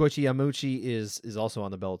 So- Goichi Yamuchi is also on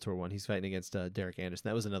the Bellator one. He's fighting against Derek Anderson.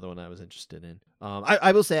 That was another one I was interested in.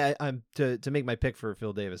 I will say I'm to make my pick for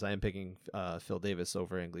Phil Davis. I am picking Phil Davis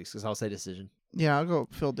over Anglickas because I'll say decision. Yeah, I'll go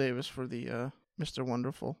Phil Davis for the Mr.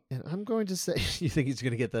 Wonderful. And I'm going to say, you think he's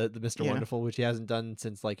going to get the Mr. Yeah. Wonderful, which he hasn't done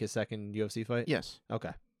since like his second UFC fight? Yes.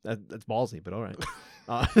 Okay. That's ballsy, but all right.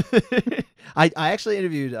 I actually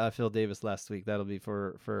interviewed Phil Davis last week. That'll be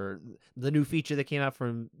for the new feature that came out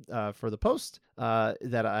from for the Post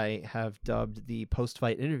that I have dubbed the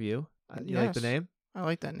post-fight interview. You like the Yes. name? I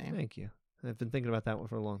like that name. Thank you. I've been thinking about that one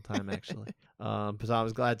for a long time, actually. Because I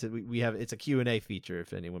was glad to. We have it's a Q&A feature.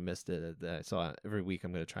 If anyone missed it, so every week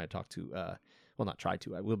I'm going to try to talk to. Well, not try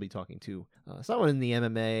to. I will be talking to someone in the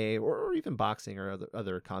MMA or even boxing or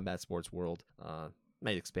other combat sports world.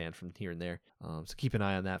 Might expand from here and there. So keep an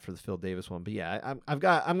eye on that for the Phil Davis one. But yeah, I'm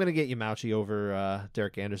going to get Yamauchi over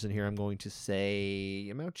Derek Anderson here. I'm going to say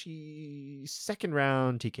Yamauchi second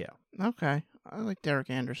round TKO. Okay. I like Derek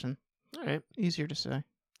Anderson. All right, Easier to say.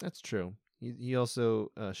 that's true. He also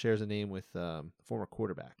shares a name with former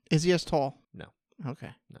quarterback. Is he as tall? No. Okay.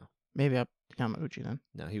 No. Maybe up Yamauchi then.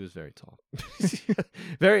 No, he was very tall.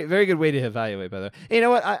 Very, very good way to evaluate. By the way, hey, you know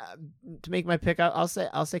what? To make my pick, I'll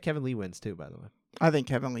say Kevin Lee wins too. By the way, I think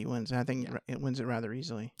Kevin Lee wins. I think it wins it rather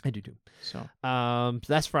easily. I do too. So So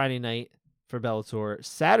that's Friday night for Bellator.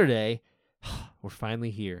 Saturday, we're finally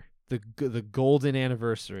here. The golden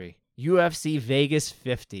anniversary. UFC Vegas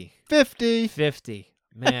 50. 50.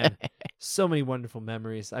 Man, so many wonderful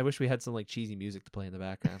memories. I wish we had some like cheesy music to play in the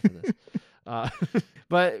background for this.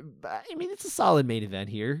 But I mean, it's a solid main event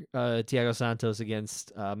here. Thiago Santos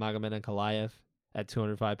against Magomed Ankalaev at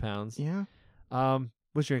 205 pounds. Yeah.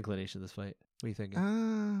 What's your inclination of this fight? What are you thinking?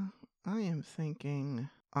 I am thinking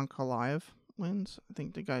Ankalaev wins. I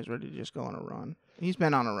think the guy's ready to just go on a run. He's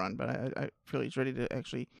been on a run, but I feel he's ready to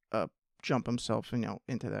actually jump himself,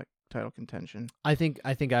 into that title contention. I think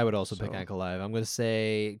I would also pick So- Ankalaev. I'm going to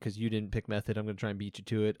say, because you didn't pick Method, I'm going to try and beat you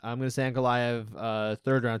to it. I'm going to say Ankalaev,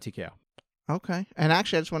 third round TKO. Okay. And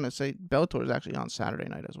actually, I just want to say Bellator is actually on Saturday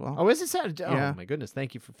night as well. Oh, is it Saturday? Yeah. Oh, my goodness.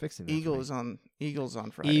 Thank you for fixing that. Eagles on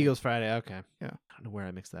Friday. Eagles Friday. Okay. Yeah. I don't know where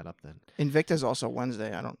I mixed that up then. Invicta's also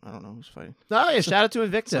Wednesday. I don't know who's fighting. Oh, yeah. Shout out to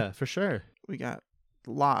Invicta, for sure. We got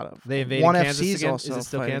a lot of. They invaded One Kansas FC's again? also Is it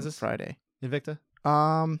still fighting Kansas? Friday. Invicta?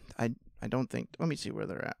 I don't think. Let me see where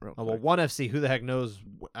they're at real Oh, quick. well, 1FC, who the heck knows?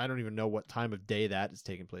 I don't even know what time of day that is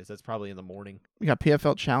taking place. That's probably in the morning. We got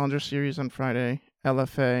PFL Challenger Series on Friday.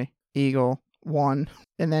 LFA, Eagle, 1.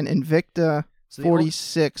 And then Invicta So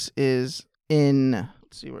 46 is in,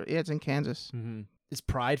 let's see where, it's in Kansas. Is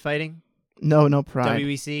Pride fighting? No Pride.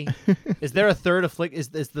 WEC? Is there a third is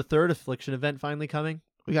the third Affliction event finally coming?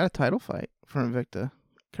 We got a title fight for Invicta.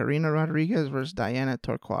 Karina Rodriguez versus Diana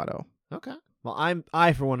Torquato. Okay. Well,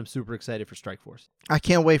 I for one am super excited for Strikeforce. I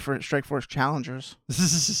can't wait for Strikeforce Challengers.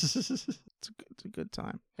 It's It's a good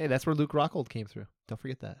time. Hey, that's where Luke Rockhold came through. Don't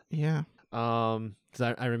forget that. Yeah.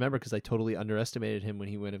 Because I remember because I totally underestimated him when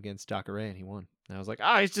he went against Jacare and he won. And I was like,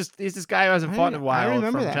 he's this guy who hasn't fought in a while I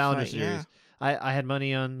remember from that Challenger fight, Series. yeah. I had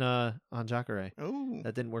money on Jacare. Oh.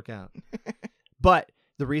 That didn't work out. But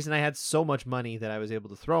the reason I had so much money that I was able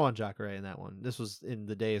to throw on Jacare in that one, this was in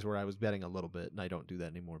the days where I was betting a little bit, and I don't do that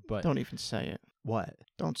anymore. But Don't even say it. what?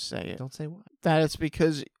 Don't say it. Don't say what? That is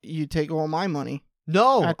because you take all my money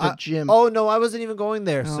No. at the gym. Oh, no, I wasn't even going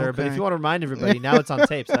there, sir. But if Okay. you want to remind everybody, now it's on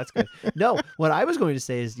tape, so that's good. No, what I was going to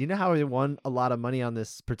say is, you know how I won a lot of money on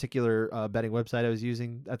this particular betting website I was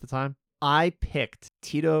using at the time? I picked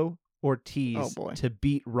Tito Ortiz to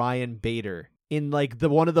beat Ryan Bader in like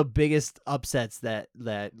one of the biggest upsets that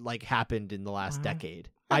like happened in the last decade.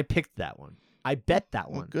 I picked that one. I bet that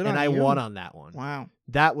one, good and on I you. won on that one. Wow.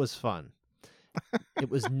 That was fun. It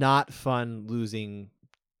was not fun losing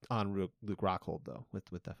on Luke Rockhold though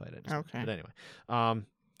with that fight. Okay. But anyway,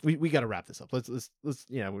 we got to wrap this up. Let's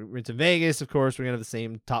we're into Vegas, of course. We're gonna have the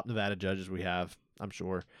same top Nevada judges we have, I'm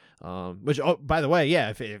sure. Which by the way, yeah,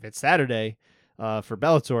 if it's Saturday. For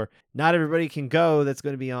Bellator, not everybody can go. That's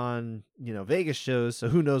going to be on, Vegas shows. So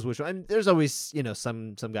who knows which one? I mean, there's always,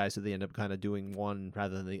 some guys who they end up kind of doing one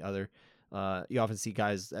rather than the other. You often see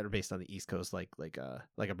guys that are based on the East Coast, like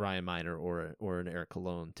a Brian Miner or an Eric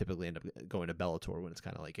Colon, typically end up going to Bellator when it's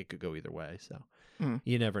kind of like it could go either way. So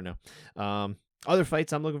you never know. Other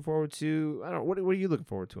fights I'm looking forward to. I don't know. What are you looking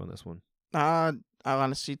forward to on this one? I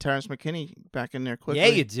want to see Terrence McKinney back in there quickly. Yeah,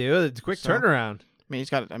 you do. It's a quick turnaround. I mean, he's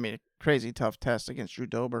got a crazy tough test against Drew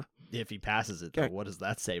Dober. If he passes it, though, what does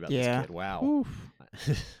that say about this kid? Wow. Oof.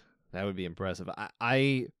 That would be impressive.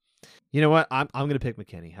 You know what? I'm going to pick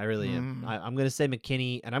McKinney. I really am. I'm going to say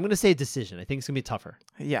McKinney, and I'm going to say decision. I think it's going to be tougher.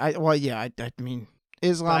 Yeah, I mean,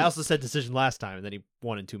 Islam. But I also said decision last time, and then he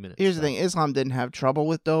won in 2 minutes. Here's the thing. Islam didn't have trouble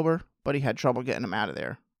with Dober, but he had trouble getting him out of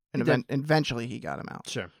there. And eventually he got him out.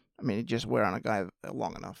 Sure. I mean, he just wear on a guy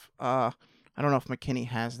long enough. I don't know if McKinney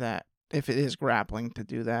has that. If it is grappling to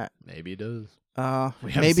do that. Maybe he does.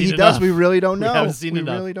 Maybe he does. We really don't know. We haven't seen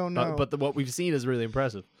enough. We really don't know. But what we've seen is really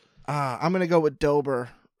impressive. I'm going to go with Dober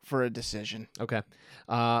for a decision. Okay.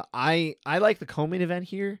 I like the co-main event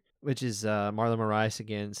here, which is Marlon Moraes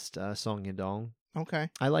against Song Yadong. Okay.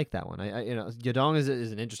 I like that one. Yadong is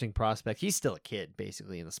an interesting prospect. He's still a kid,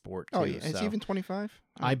 basically, in the sport, too. Oh, yeah. Is he even 25?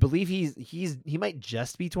 I believe he might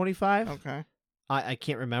just be 25. Okay. I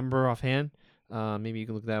can't remember offhand. Maybe you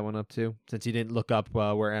can look that one up too, since you didn't look up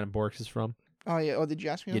where Adam Borks is from. Oh yeah. Oh, did you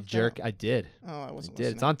ask me? You jerk! I did. Oh, I wasn't. I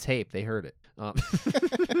did. It's on tape. They heard it. I'm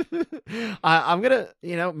gonna.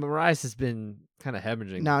 Moraes has been kind of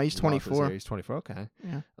hemorrhaging. No, he's 24. He's 24. Okay.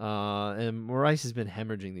 Yeah. And Moraes has been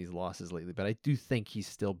hemorrhaging these losses lately, but I do think he's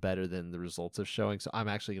still better than the results are showing. So I'm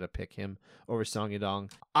actually gonna pick him over Song Yadong.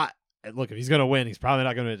 Look, if he's gonna win, he's probably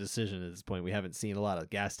not gonna make a decision at this point. We haven't seen a lot of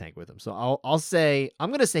gas tank with him, so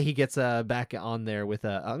I'm gonna say he gets back on there with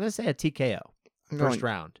I'm gonna say a TKO first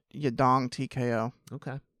round. Yadong TKO.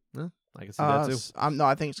 Okay, well, I can see that too. No,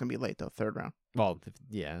 I think it's gonna be late though, third round. Well,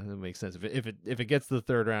 yeah, that makes sense. If it gets to the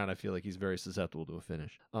third round, I feel like he's very susceptible to a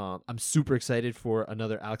finish. I'm super excited for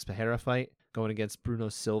another Alex Pereira fight going against Bruno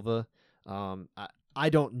Silva. I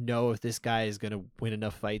don't know if this guy is gonna win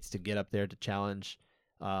enough fights to get up there to challenge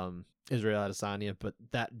Israel Adesanya, but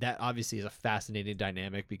that obviously is a fascinating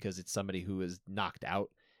dynamic because it's somebody who has knocked out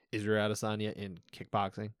Israel Adesanya in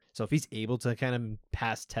kickboxing. So if he's able to kind of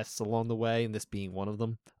pass tests along the way, and this being one of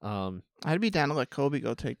them, I'd be down to let Colby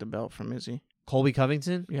go take the belt from Izzy. Colby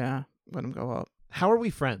Covington? Yeah, let him go up. How are we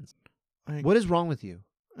friends? What is wrong with you?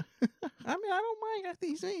 I mean, I don't mind.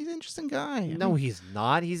 He's an interesting guy. No, he's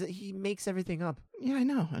not. He makes everything up. Yeah, I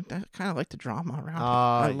know. I kind of like the drama around it.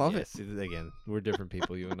 I love it. Again, we're different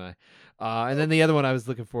people, you and I. And then the other one I was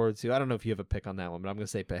looking forward to, I don't know if you have a pick on that one, but I'm going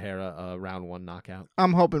to say Pereira, round 1 knockout.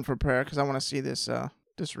 I'm hoping for Pereira because I want to see this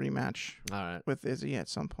rematch with Izzy at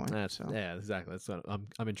some point. Yeah, exactly. That's what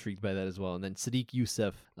I'm intrigued by that as well. And then Sadiq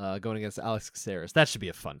Youssef going against Alex Caceres. That should be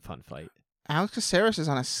a fun fight. Alex Caceres is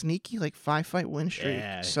on a sneaky 5-fight win streak.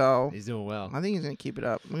 Yeah, so he's doing well. I think he's going to keep it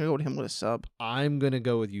up. I'm going to go with him with a sub. I'm going to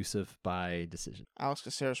go with Youssef by decision. Alex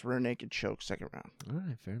Caceres rear naked choke, second round. All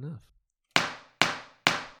right, fair enough.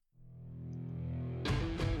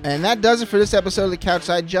 And that does it for this episode of the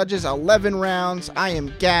Couchside Judges. 11 rounds. I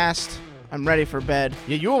am gassed. I'm ready for bed.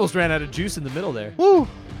 Yeah, you almost ran out of juice in the middle there. Woo!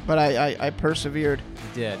 But I persevered.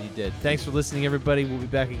 You did. Thanks for listening, everybody. We'll be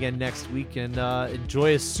back again next week, and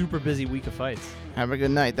enjoy a super busy week of fights. Have a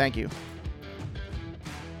good night. Thank you.